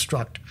duty to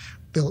instruct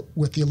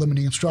with the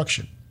limiting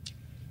instruction.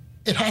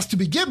 It has to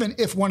be given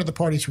if one of the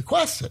parties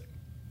requests it.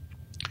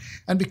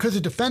 And because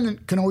a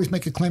defendant can always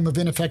make a claim of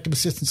ineffective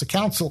assistance of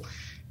counsel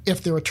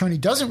if their attorney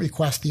doesn't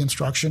request the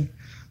instruction,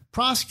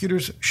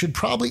 prosecutors should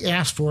probably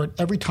ask for it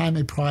every time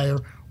a prior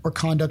or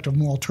conduct of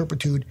moral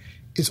turpitude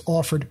is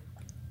offered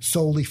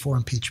solely for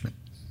impeachment.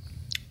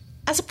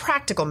 As a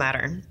practical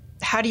matter,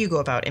 how do you go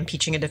about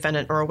impeaching a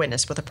defendant or a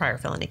witness with a prior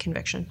felony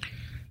conviction?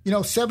 You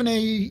know,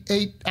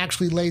 788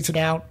 actually lays it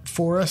out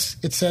for us.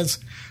 It says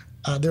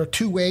there are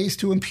two ways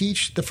to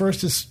impeach. The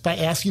first is by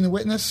asking the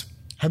witness,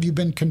 have you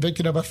been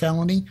convicted of a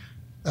felony,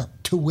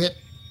 to wit,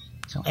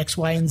 X,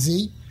 Y, and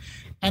Z?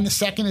 And the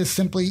second is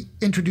simply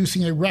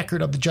introducing a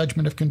record of the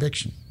judgment of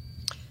conviction.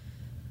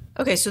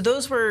 Okay, so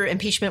those were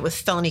impeachment with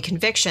felony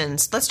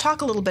convictions. Let's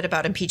talk a little bit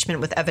about impeachment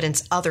with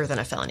evidence other than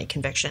a felony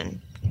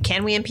conviction.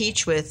 Can we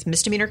impeach with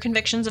misdemeanor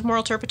convictions of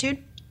moral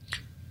turpitude?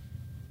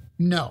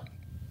 No.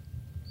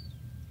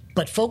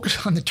 But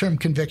focus on the term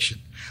conviction.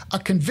 A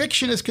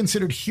conviction is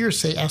considered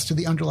hearsay as to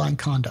the underlying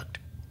conduct.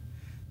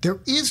 There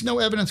is no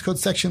evidence code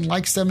section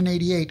like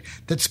 788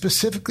 that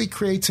specifically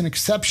creates an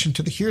exception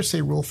to the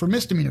hearsay rule for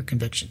misdemeanor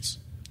convictions.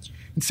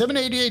 And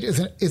 788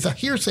 is a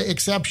hearsay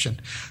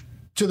exception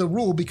to the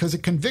rule because a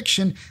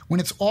conviction, when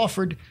it's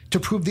offered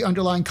to prove the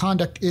underlying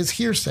conduct, is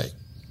hearsay.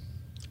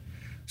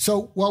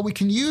 So while we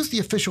can use the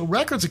official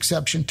records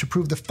exception to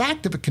prove the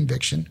fact of a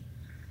conviction,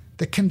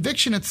 the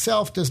conviction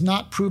itself does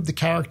not prove the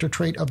character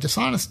trait of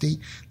dishonesty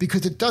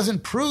because it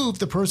doesn't prove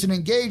the person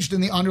engaged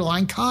in the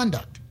underlying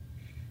conduct.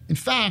 In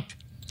fact,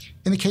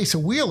 in the case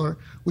of Wheeler,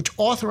 which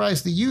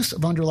authorized the use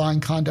of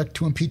underlying conduct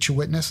to impeach a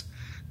witness,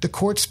 the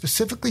court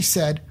specifically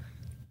said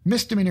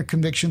misdemeanor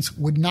convictions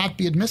would not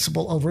be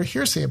admissible over a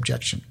hearsay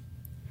objection.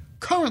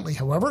 Currently,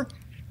 however,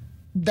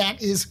 that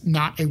is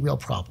not a real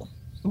problem.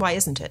 Why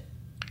isn't it?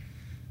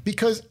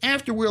 Because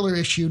after Wheeler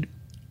issued,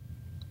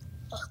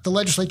 the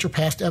legislature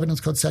passed Evidence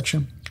Code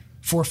Section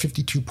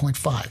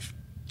 452.5.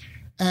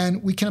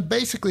 And we can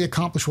basically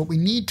accomplish what we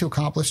need to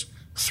accomplish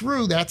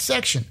through that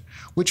section,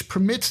 which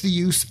permits the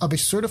use of a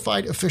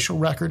certified official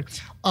record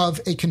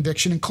of a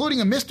conviction, including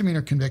a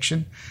misdemeanor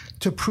conviction,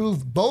 to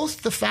prove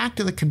both the fact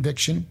of the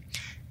conviction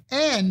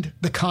and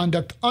the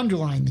conduct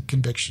underlying the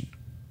conviction.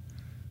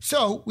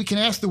 So we can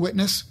ask the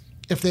witness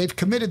if they've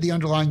committed the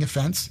underlying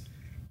offense,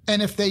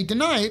 and if they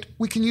deny it,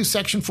 we can use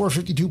Section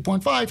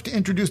 452.5 to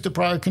introduce the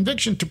prior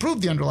conviction to prove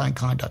the underlying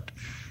conduct,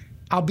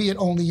 albeit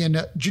only in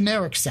a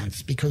generic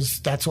sense, because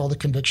that's all the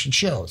conviction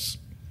shows.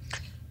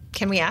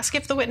 Can we ask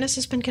if the witness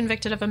has been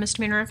convicted of a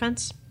misdemeanor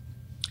offense?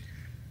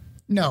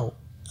 No.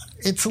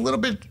 It's a little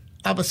bit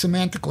of a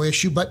semantical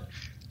issue, but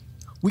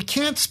we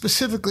can't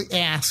specifically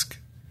ask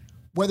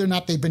whether or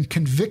not they've been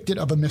convicted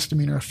of a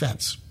misdemeanor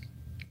offense.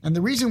 And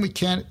the reason we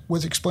can't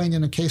was explained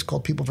in a case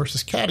called People v.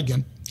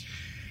 Cadigan.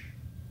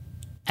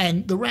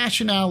 And the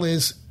rationale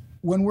is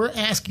when we're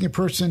asking a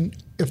person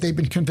if they've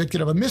been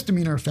convicted of a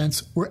misdemeanor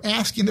offense, we're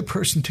asking the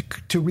person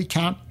to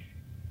recount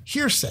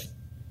hearsay,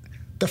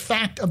 the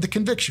fact of the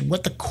conviction,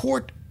 what the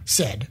court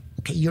said.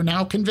 Okay, you're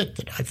now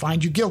convicted. I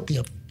find you guilty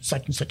of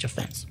such and such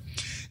offense.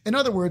 In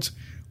other words,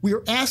 we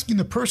are asking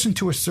the person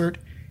to assert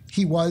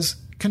he was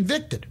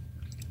convicted,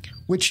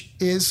 which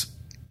is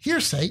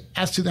hearsay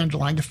as to the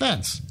underlying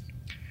offense.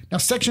 Now,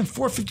 Section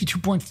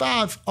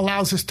 452.5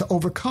 allows us to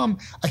overcome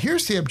a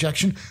hearsay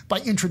objection by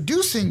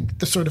introducing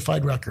the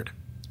certified record.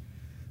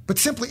 But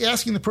simply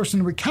asking the person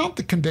to recount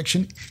the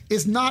conviction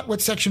is not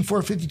what Section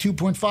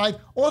 452.5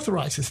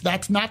 authorizes.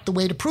 That's not the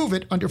way to prove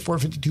it under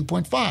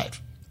 452.5.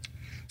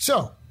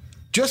 So,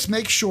 just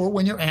make sure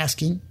when you're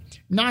asking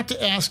not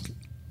to ask,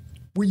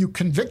 were you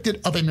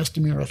convicted of a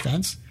misdemeanor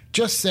offense?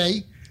 Just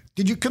say,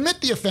 did you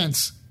commit the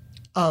offense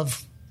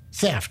of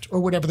theft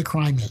or whatever the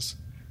crime is?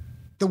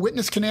 The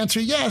witness can answer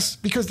yes,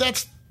 because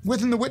that's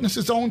within the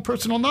witness's own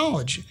personal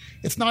knowledge.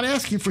 It's not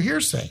asking for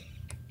hearsay.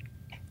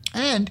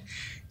 And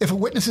if a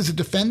witness is a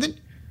defendant,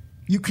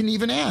 you can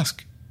even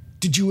ask,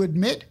 did you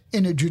admit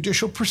in a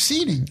judicial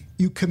proceeding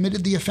you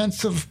committed the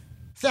offense of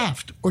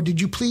theft, or did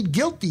you plead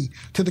guilty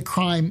to the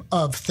crime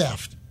of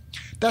theft?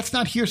 That's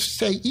not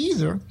hearsay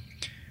either.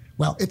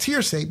 Well, it's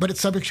hearsay, but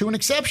it's subject to an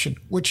exception,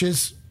 which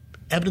is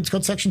Evidence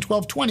Code Section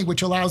 1220,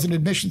 which allows an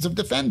admissions of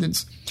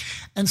defendants.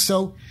 And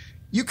so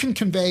you can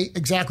convey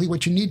exactly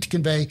what you need to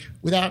convey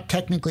without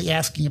technically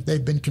asking if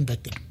they've been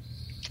convicted.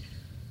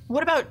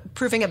 What about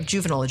proving up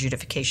juvenile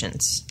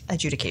adjudications?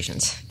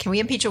 Can we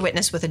impeach a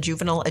witness with a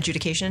juvenile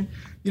adjudication?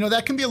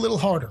 That can be a little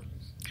harder.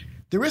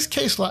 There is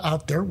case law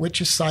out there, which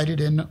is cited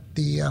in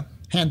the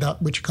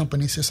handout which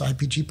accompanies this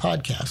IPG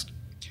podcast,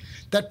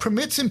 that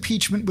permits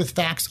impeachment with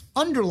facts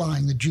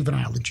underlying the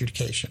juvenile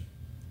adjudication.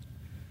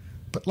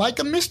 But like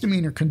a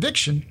misdemeanor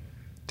conviction,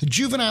 the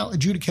juvenile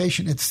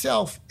adjudication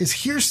itself is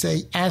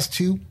hearsay as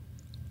to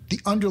the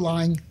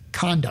underlying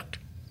conduct.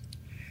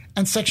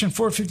 And Section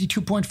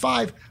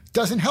 452.5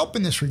 doesn't help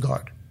in this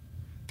regard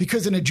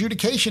because an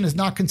adjudication is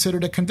not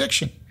considered a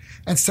conviction.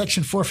 And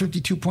Section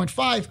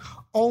 452.5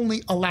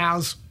 only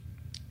allows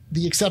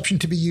the exception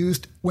to be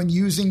used when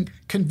using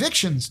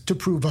convictions to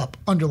prove up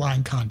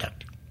underlying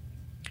conduct.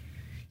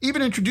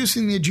 Even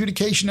introducing the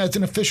adjudication as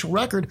an official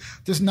record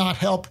does not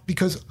help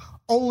because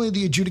only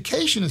the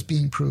adjudication is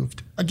being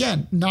proved.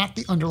 Again, not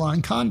the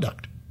underlying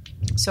conduct.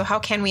 So how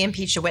can we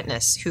impeach a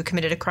witness who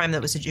committed a crime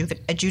that was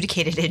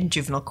adjudicated in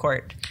juvenile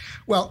court?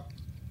 Well,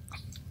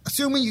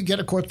 assuming you get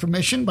a court's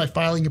permission by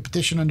filing a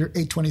petition under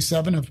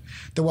 827 of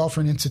the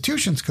Welfare and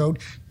Institutions Code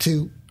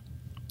to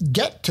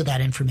get to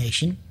that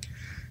information,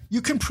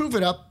 you can prove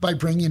it up by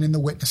bringing in the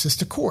witnesses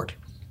to court.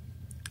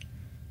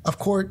 Of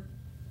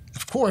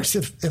course,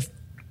 if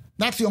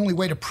that's the only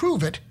way to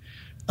prove it,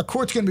 a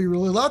court's going to be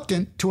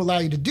reluctant to allow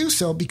you to do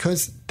so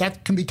because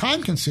that can be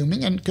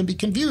time-consuming and can be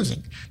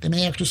confusing. They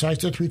may exercise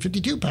their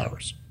 352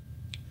 powers.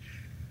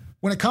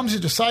 When it comes to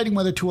deciding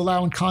whether to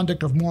allow in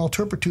conduct of moral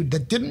turpitude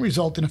that didn't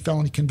result in a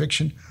felony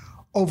conviction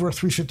over a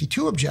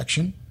 352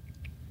 objection,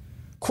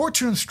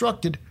 courts are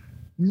instructed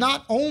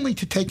not only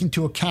to take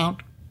into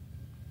account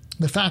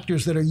the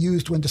factors that are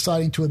used when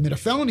deciding to admit a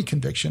felony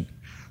conviction,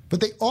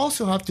 but they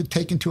also have to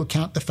take into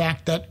account the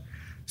fact that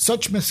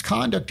such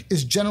misconduct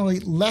is generally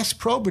less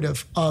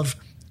probative of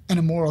an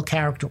immoral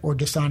character or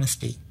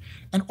dishonesty.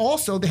 And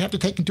also they have to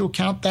take into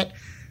account that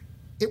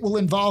it will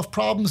involve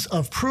problems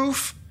of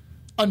proof,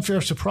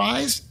 unfair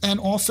surprise, and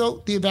also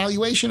the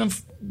evaluation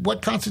of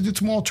what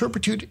constitutes moral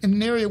turpitude in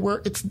an area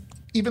where it's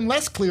even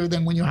less clear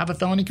than when you have a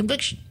felony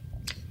conviction.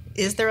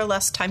 Is there a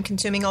less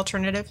time-consuming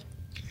alternative?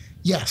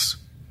 Yes.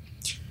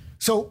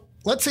 So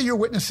let's say your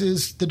witness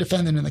is the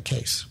defendant in the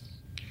case.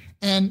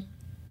 And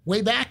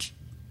way back,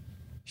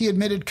 he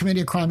admitted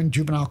committing a crime in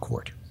juvenile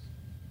court.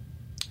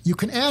 You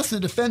can ask the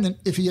defendant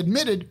if he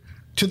admitted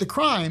to the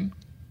crime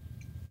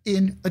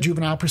in a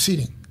juvenile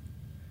proceeding.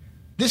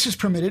 This is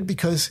permitted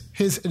because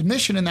his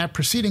admission in that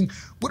proceeding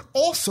would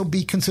also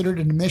be considered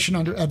an admission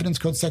under Evidence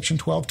Code Section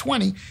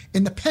 1220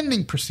 in the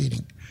pending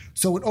proceeding.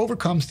 So it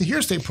overcomes the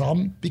hearsay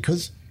problem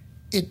because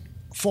it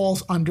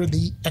falls under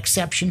the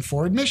exception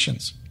for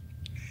admissions.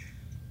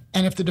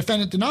 And if the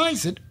defendant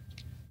denies it,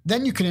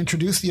 then you can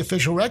introduce the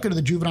official record of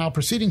the juvenile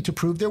proceeding to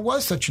prove there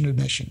was such an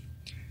admission.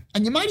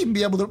 And you might even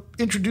be able to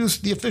introduce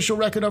the official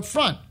record up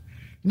front,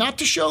 not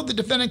to show the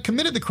defendant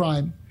committed the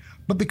crime,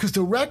 but because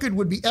the record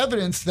would be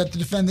evidence that the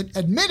defendant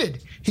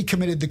admitted he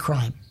committed the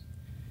crime.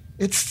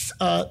 It's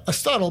a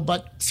subtle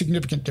but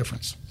significant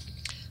difference.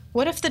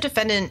 What if the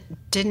defendant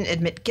didn't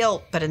admit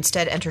guilt, but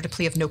instead entered a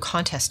plea of no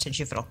contest in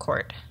juvenile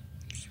court?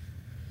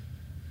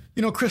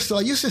 You know, Crystal,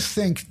 I used to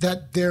think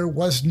that there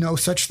was no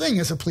such thing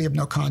as a plea of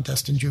no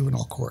contest in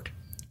juvenile court.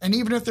 And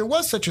even if there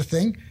was such a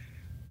thing,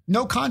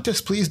 no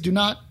contest pleas do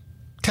not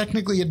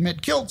technically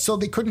admit guilt, so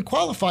they couldn't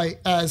qualify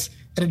as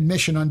an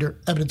admission under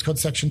Evidence Code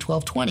Section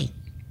 1220.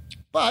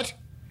 But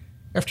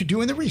after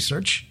doing the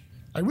research,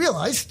 I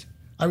realized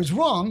I was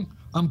wrong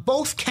on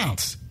both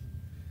counts.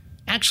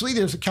 Actually,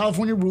 there's a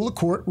California Rule of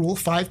Court, Rule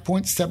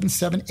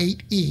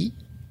 5.778E,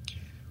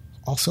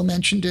 also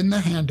mentioned in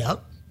the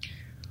handout,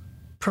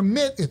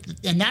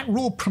 and that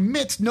rule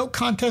permits no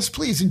contest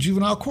pleas in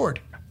juvenile court.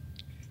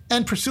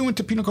 And pursuant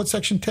to Penal Code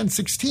Section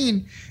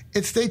 1016,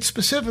 it states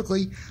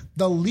specifically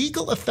the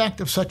legal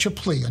effect of such a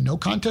plea, a no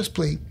contest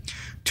plea,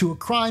 to a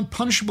crime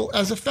punishable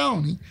as a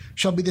felony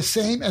shall be the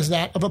same as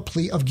that of a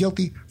plea of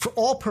guilty for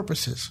all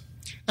purposes,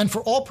 and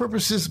for all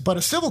purposes but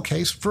a civil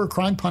case for a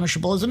crime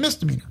punishable as a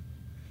misdemeanor.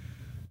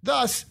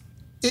 Thus,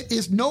 it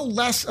is no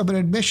less of an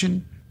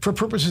admission for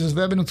purposes of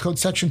Evidence Code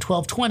Section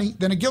 1220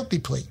 than a guilty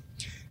plea,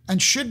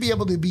 and should be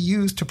able to be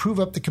used to prove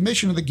up the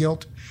commission of the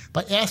guilt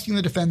by asking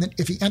the defendant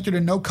if he entered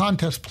a no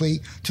contest plea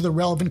to the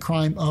relevant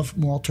crime of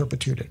moral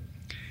turpitude.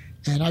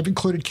 And I've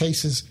included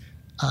cases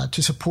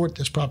to support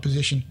this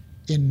proposition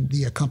in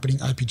the accompanying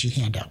IPG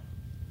handout.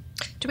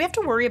 Do we have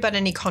to worry about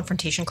any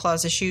confrontation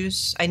clause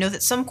issues? I know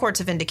that some courts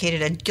have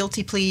indicated a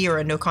guilty plea or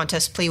a no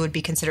contest plea would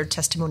be considered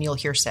testimonial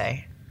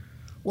hearsay.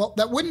 Well,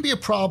 that wouldn't be a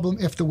problem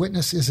if the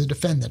witness is a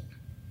defendant,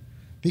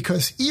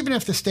 because even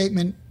if the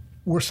statement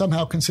were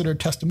somehow considered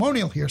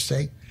testimonial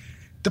hearsay,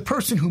 the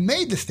person who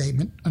made the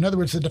statement, in other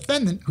words, the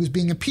defendant who's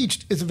being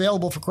impeached, is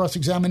available for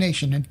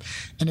cross-examination.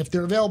 And if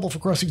they're available for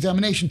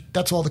cross-examination,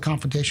 that's all the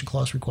confrontation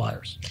clause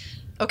requires.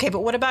 Okay,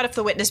 but what about if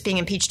the witness being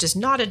impeached is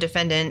not a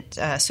defendant,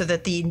 so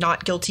that the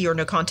not guilty or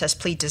no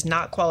contest plea does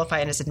not qualify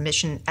as an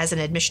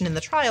admission in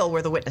the trial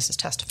where the witness is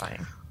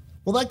testifying?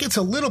 Well, that gets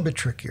a little bit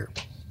trickier.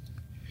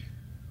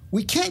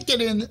 We can't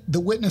get in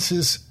the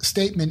witness's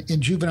statement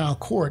in juvenile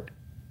court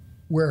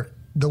where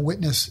the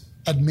witness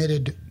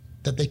admitted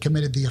that they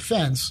committed the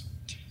offense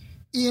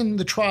in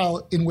the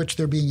trial in which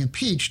they're being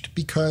impeached,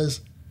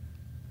 because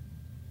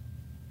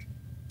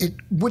it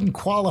wouldn't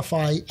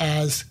qualify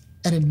as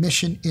an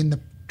admission in the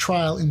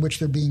trial in which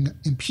they're being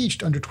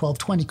impeached under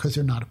 1220 because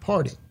they're not a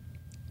party.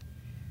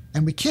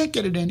 And we can't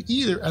get it in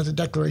either as a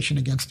declaration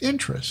against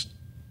interest,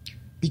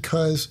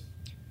 because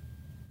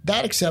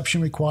that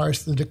exception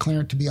requires the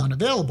declarant to be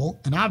unavailable,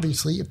 and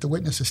obviously if the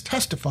witness is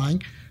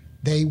testifying,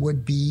 they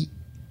would be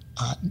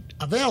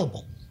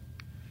available.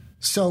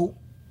 So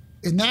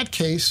in that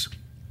case,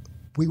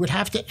 we would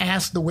have to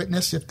ask the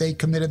witness if they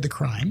committed the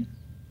crime,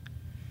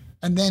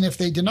 and then if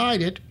they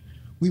denied it,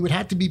 we would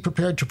have to be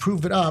prepared to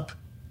prove it up,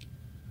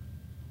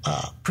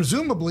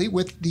 presumably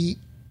with the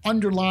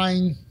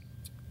underlying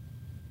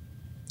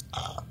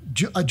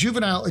a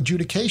juvenile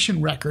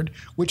adjudication record,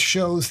 which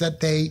shows that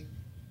they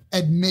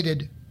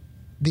admitted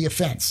the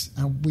offense.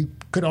 And we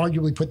could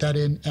arguably put that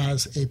in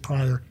as a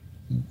prior,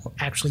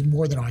 actually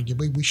more than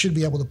arguably, we should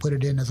be able to put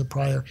it in as a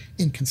prior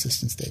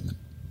inconsistent statement.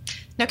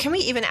 Now, can we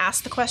even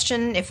ask the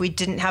question if we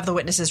didn't have the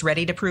witnesses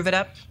ready to prove it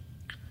up?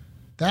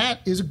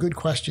 That is a good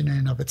question in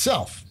and of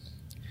itself.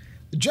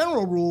 The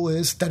general rule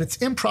is that it's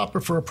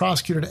improper for a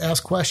prosecutor to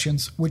ask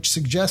questions which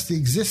suggest the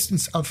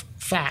existence of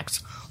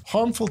facts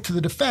harmful to the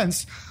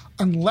defense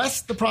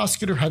unless the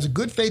prosecutor has a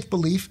good faith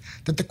belief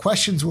that the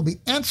questions will be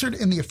answered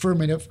in the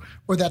affirmative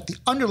or that the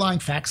underlying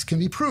facts can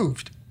be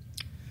proved.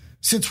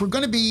 Since we're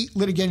going to be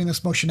litigating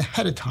this motion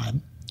ahead of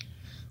time,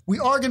 we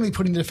are going to be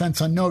putting the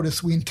defense on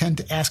notice we intend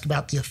to ask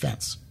about the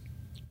offense.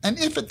 And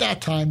if at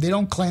that time they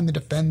don't claim the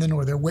defendant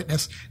or their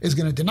witness is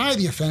going to deny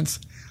the offense,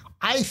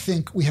 I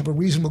think we have a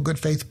reasonable good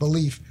faith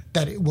belief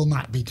that it will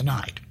not be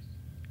denied.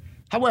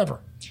 However,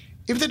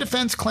 if the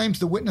defense claims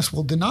the witness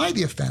will deny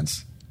the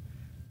offense,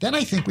 then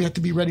I think we have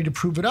to be ready to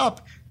prove it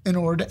up in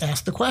order to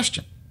ask the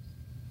question.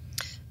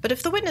 But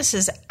if the witness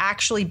has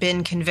actually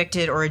been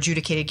convicted or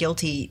adjudicated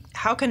guilty,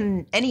 how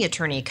can any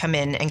attorney come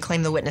in and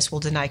claim the witness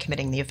will deny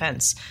committing the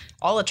offense?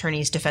 All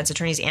attorneys, defense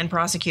attorneys, and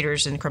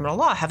prosecutors in criminal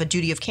law have a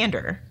duty of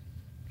candor.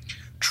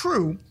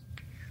 True,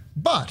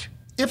 but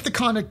if the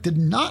conduct did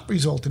not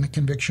result in a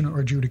conviction or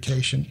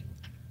adjudication,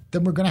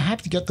 then we're going to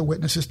have to get the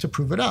witnesses to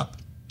prove it up.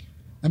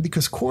 And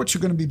because courts are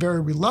going to be very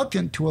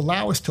reluctant to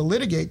allow us to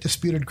litigate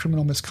disputed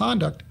criminal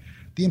misconduct,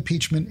 the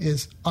impeachment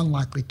is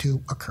unlikely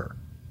to occur.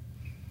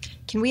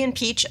 Can we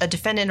impeach a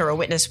defendant or a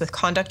witness with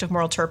conduct of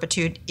moral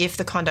turpitude if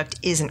the conduct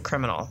isn't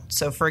criminal?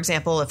 So, for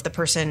example, if the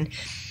person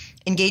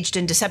engaged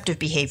in deceptive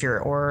behavior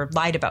or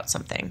lied about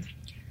something.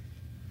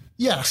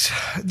 Yes,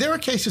 there are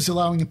cases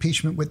allowing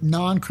impeachment with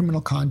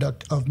non-criminal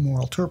conduct of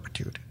moral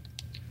turpitude.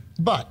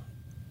 But,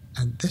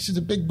 and this is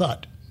a big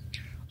but,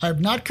 I have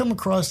not come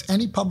across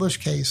any published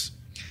case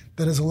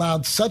that has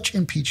allowed such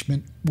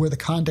impeachment where the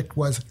conduct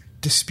was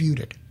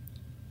disputed.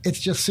 It's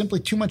just simply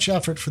too much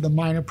effort for the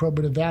minor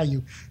probative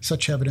value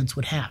such evidence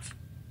would have.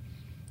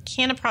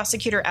 Can a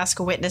prosecutor ask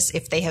a witness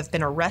if they have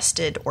been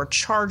arrested or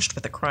charged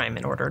with a crime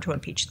in order to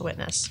impeach the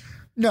witness?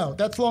 No,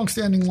 that's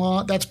longstanding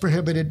law. That's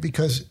prohibited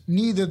because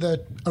neither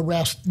the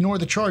arrest nor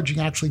the charging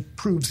actually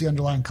proves the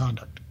underlying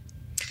conduct.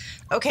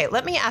 Okay,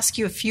 let me ask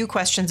you a few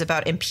questions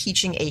about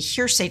impeaching a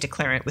hearsay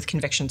declarant with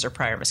convictions or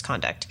prior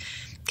misconduct.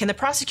 Can the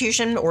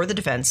prosecution or the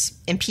defense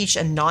impeach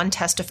a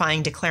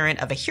non-testifying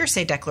declarant of a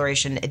hearsay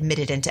declaration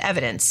admitted into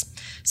evidence,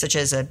 such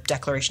as a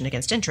declaration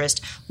against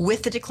interest,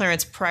 with the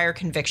declarant's prior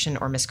conviction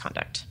or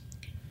misconduct?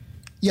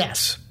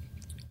 Yes.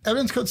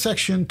 Evidence Code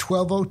Section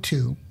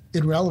 1202,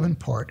 in relevant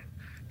part,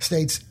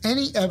 states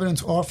any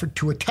evidence offered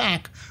to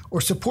attack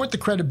or support the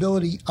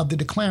credibility of the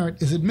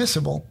declarant is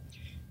admissible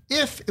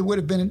if it would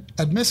have been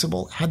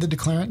admissible had the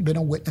declarant been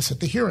a witness at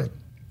the hearing.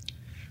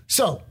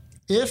 So,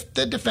 if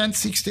the defense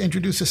seeks to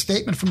introduce a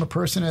statement from a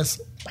person as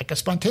like a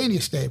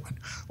spontaneous statement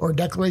or a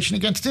declaration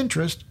against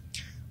interest,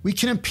 we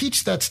can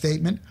impeach that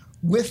statement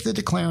with the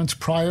declarant's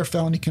prior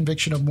felony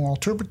conviction of moral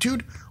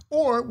turpitude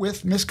or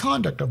with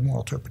misconduct of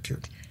moral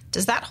turpitude.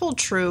 Does that hold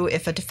true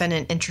if a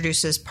defendant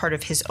introduces part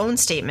of his own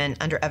statement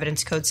under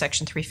Evidence Code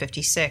Section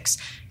 356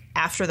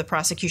 after the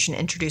prosecution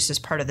introduces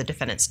part of the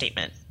defendant's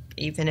statement,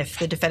 even if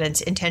the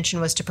defendant's intention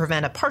was to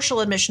prevent a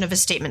partial admission of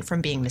his statement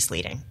from being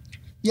misleading?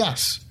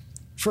 Yes.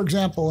 For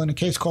example, in a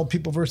case called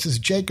People v.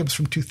 Jacobs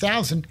from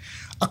 2000,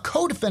 a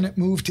co-defendant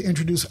moved to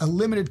introduce a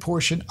limited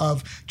portion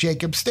of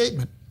Jacobs'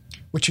 statement,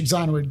 which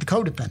exonerated the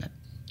co-defendant.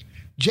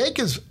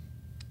 Jacobs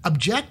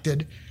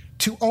objected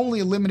to only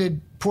a limited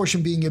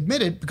portion being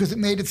admitted because it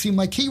made it seem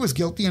like he was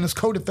guilty and his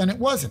co-defendant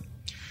wasn't.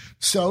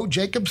 So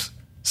Jacobs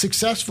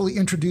successfully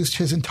introduced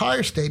his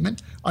entire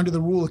statement under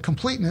the rule of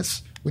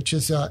completeness, which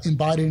is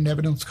embodied in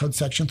Evidence Code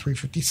Section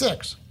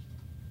 356.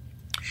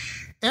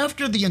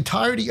 After the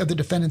entirety of the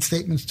defendant's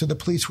statements to the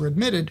police were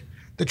admitted,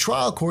 the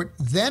trial court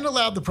then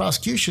allowed the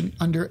prosecution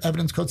under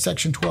Evidence Code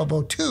Section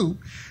 1202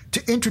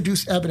 to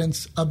introduce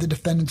evidence of the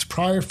defendant's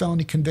prior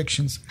felony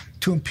convictions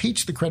to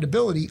impeach the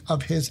credibility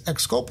of his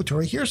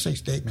exculpatory hearsay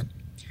statement,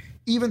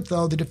 even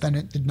though the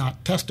defendant did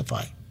not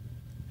testify.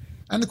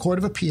 And the Court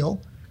of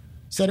Appeal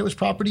said it was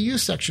proper to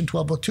use Section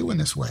 1202 in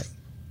this way.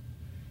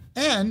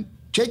 And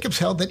Jacobs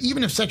held that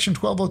even if Section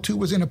 1202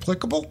 was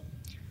inapplicable,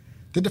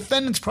 the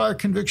defendant's prior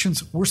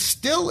convictions were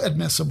still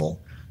admissible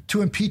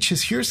to impeach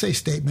his hearsay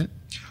statement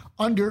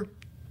under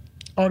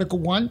Article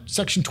 1,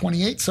 Section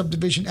 28,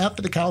 Subdivision F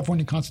of the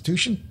California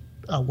Constitution,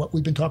 what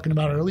we've been talking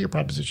about earlier,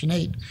 Proposition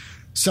 8,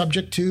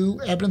 subject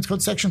to Evidence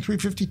Code Section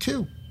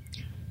 352.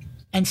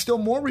 And still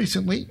more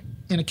recently,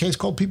 in a case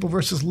called People v.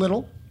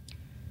 Little,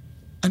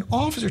 an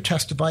officer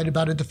testified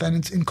about a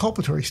defendant's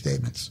inculpatory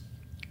statements.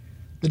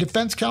 The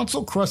defense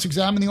counsel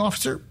cross-examined the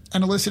officer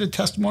and elicited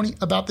testimony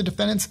about the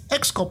defendant's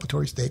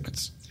exculpatory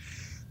statements.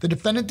 The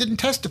defendant didn't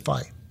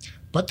testify,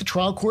 but the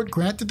trial court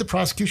granted the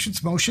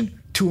prosecution's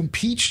motion to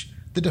impeach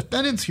the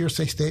defendant's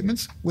hearsay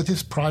statements with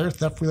his prior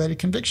theft-related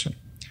conviction.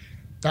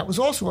 That was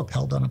also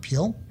upheld on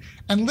appeal,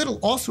 and Little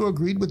also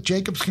agreed with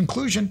Jacobs'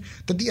 conclusion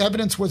that the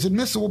evidence was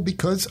admissible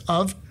because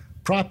of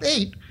Prop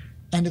 8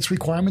 and its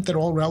requirement that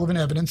all relevant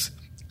evidence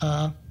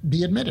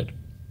be admitted.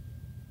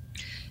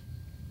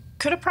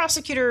 Could a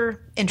prosecutor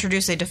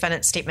introduce a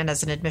defendant's statement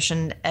as an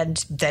admission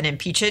and then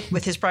impeach it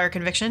with his prior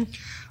conviction?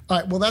 All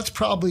right, well, that's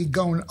probably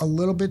going a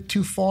little bit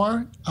too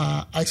far.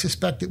 I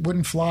suspect it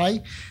wouldn't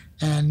fly.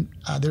 And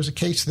there's a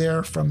case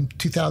there from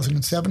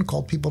 2007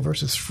 called People v.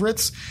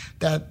 Fritz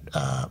that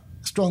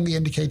strongly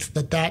indicates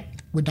that that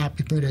would not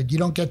be permitted. You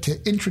don't get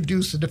to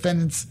introduce the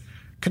defendant's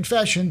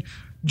confession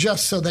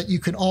just so that you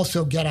can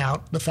also get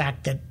out the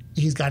fact that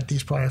he's got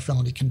these prior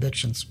felony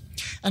convictions.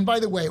 And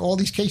by the way, all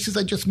these cases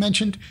I just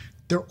mentioned,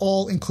 they're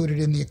all included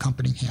in the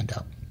accompanying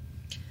handout.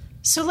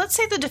 So let's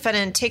say the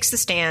defendant takes the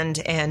stand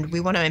and we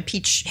want to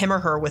impeach him or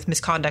her with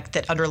misconduct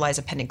that underlies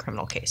a pending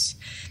criminal case.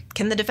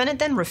 Can the defendant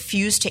then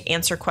refuse to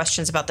answer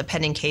questions about the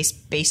pending case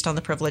based on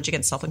the privilege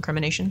against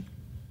self-incrimination?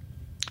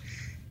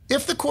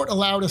 If the court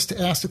allowed us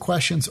to ask the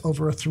questions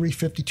over a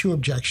 352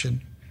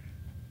 objection,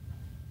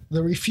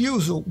 the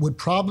refusal would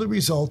probably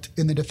result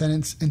in the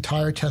defendant's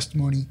entire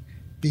testimony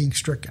being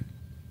stricken.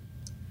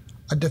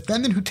 A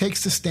defendant who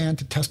takes the stand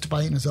to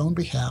testify in his own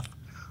behalf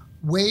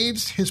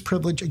waives his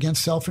privilege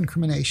against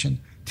self-incrimination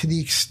to the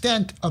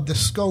extent of the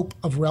scope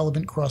of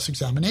relevant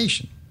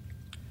cross-examination.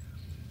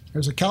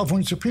 There's a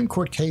California Supreme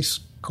Court case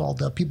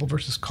called People v.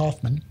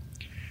 Kaufman,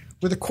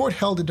 where the court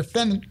held a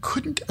defendant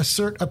couldn't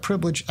assert a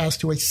privilege as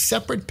to a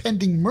separate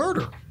pending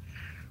murder,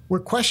 where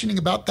questioning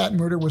about that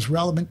murder was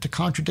relevant to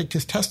contradict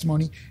his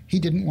testimony he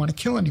didn't want to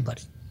kill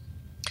anybody.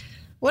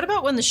 What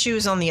about when the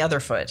shoe's on the other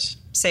foot?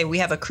 Say we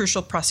have a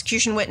crucial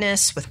prosecution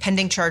witness with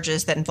pending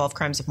charges that involve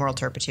crimes of moral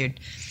turpitude.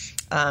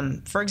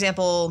 For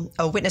example,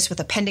 a witness with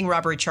a pending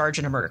robbery charge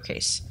in a murder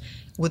case.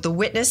 Would the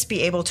witness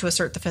be able to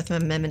assert the Fifth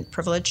Amendment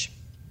privilege?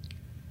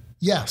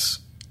 Yes,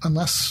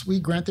 unless we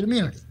granted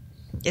immunity.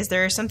 Is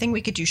there something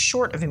we could do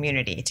short of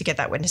immunity to get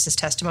that witness's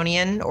testimony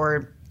in,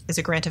 or is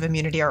a grant of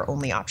immunity our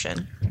only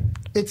option?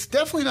 It's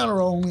definitely not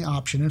our only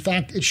option. In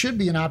fact, it should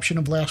be an option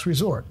of last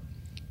resort.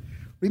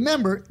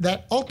 Remember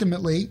that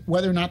ultimately,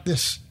 whether or not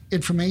this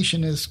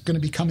information is going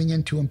to be coming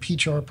in to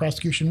impeach our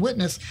prosecution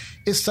witness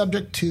is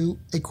subject to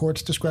a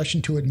court's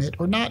discretion to admit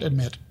or not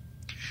admit.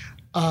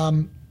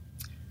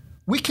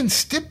 We can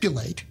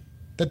stipulate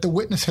that the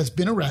witness has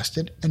been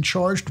arrested and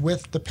charged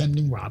with the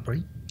pending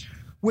robbery,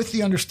 with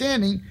the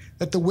understanding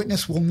that the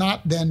witness will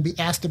not then be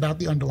asked about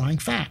the underlying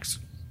facts.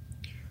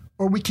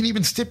 or we can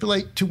even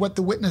stipulate to what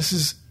the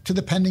witnesses to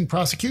the pending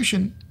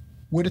prosecution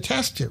would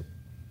attest to.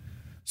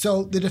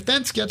 So the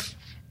defense gets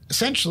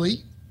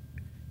essentially,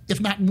 if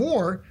not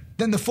more,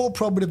 than the full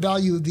probative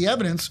value of the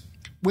evidence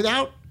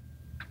without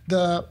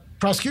the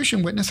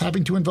prosecution witness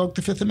having to invoke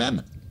the Fifth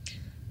Amendment.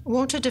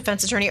 Won't a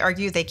defense attorney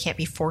argue they can't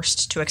be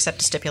forced to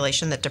accept a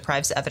stipulation that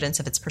deprives evidence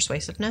of its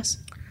persuasiveness?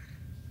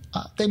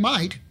 They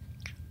might,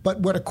 but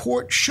what a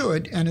court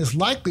should and is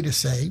likely to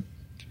say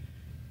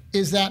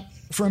is that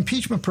for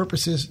impeachment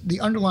purposes, the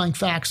underlying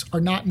facts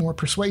are not more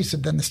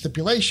persuasive than the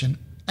stipulation,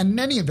 and in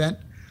any event,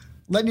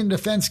 letting the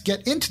defense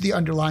get into the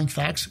underlying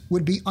facts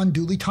would be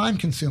unduly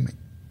time-consuming.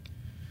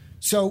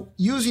 So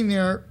using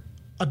their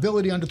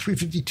ability under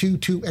 352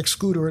 to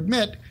exclude or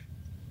admit,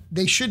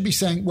 they should be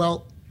saying,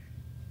 well,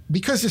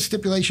 because this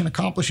stipulation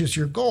accomplishes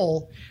your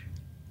goal,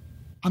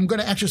 I'm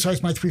going to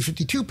exercise my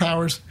 352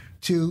 powers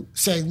to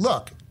say,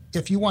 look,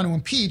 if you want to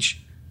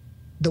impeach,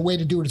 the way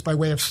to do it is by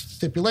way of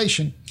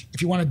stipulation.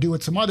 If you want to do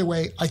it some other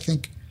way, I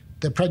think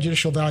the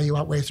prejudicial value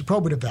outweighs the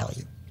probative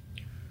value.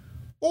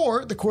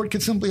 Or the court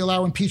could simply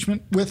allow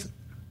impeachment with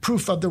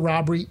proof of the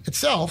robbery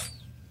itself,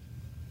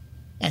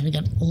 and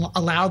again,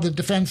 allow the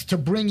defense to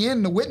bring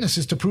in the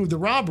witnesses to prove the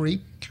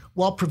robbery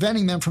while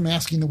preventing them from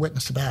asking the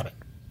witness about it.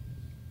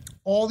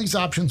 All these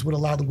options would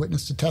allow the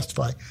witness to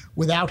testify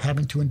without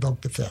having to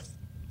invoke the Fifth.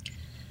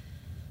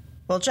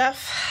 Well,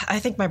 Jeff, I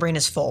think my brain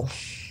is full.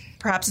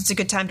 Perhaps it's a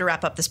good time to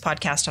wrap up this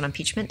podcast on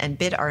impeachment and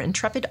bid our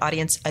intrepid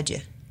audience adieu.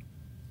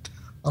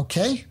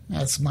 Okay,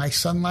 as my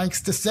son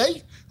likes to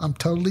say, I'm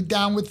totally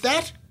down with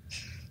that.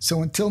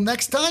 So until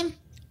next time,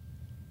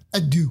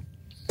 adieu.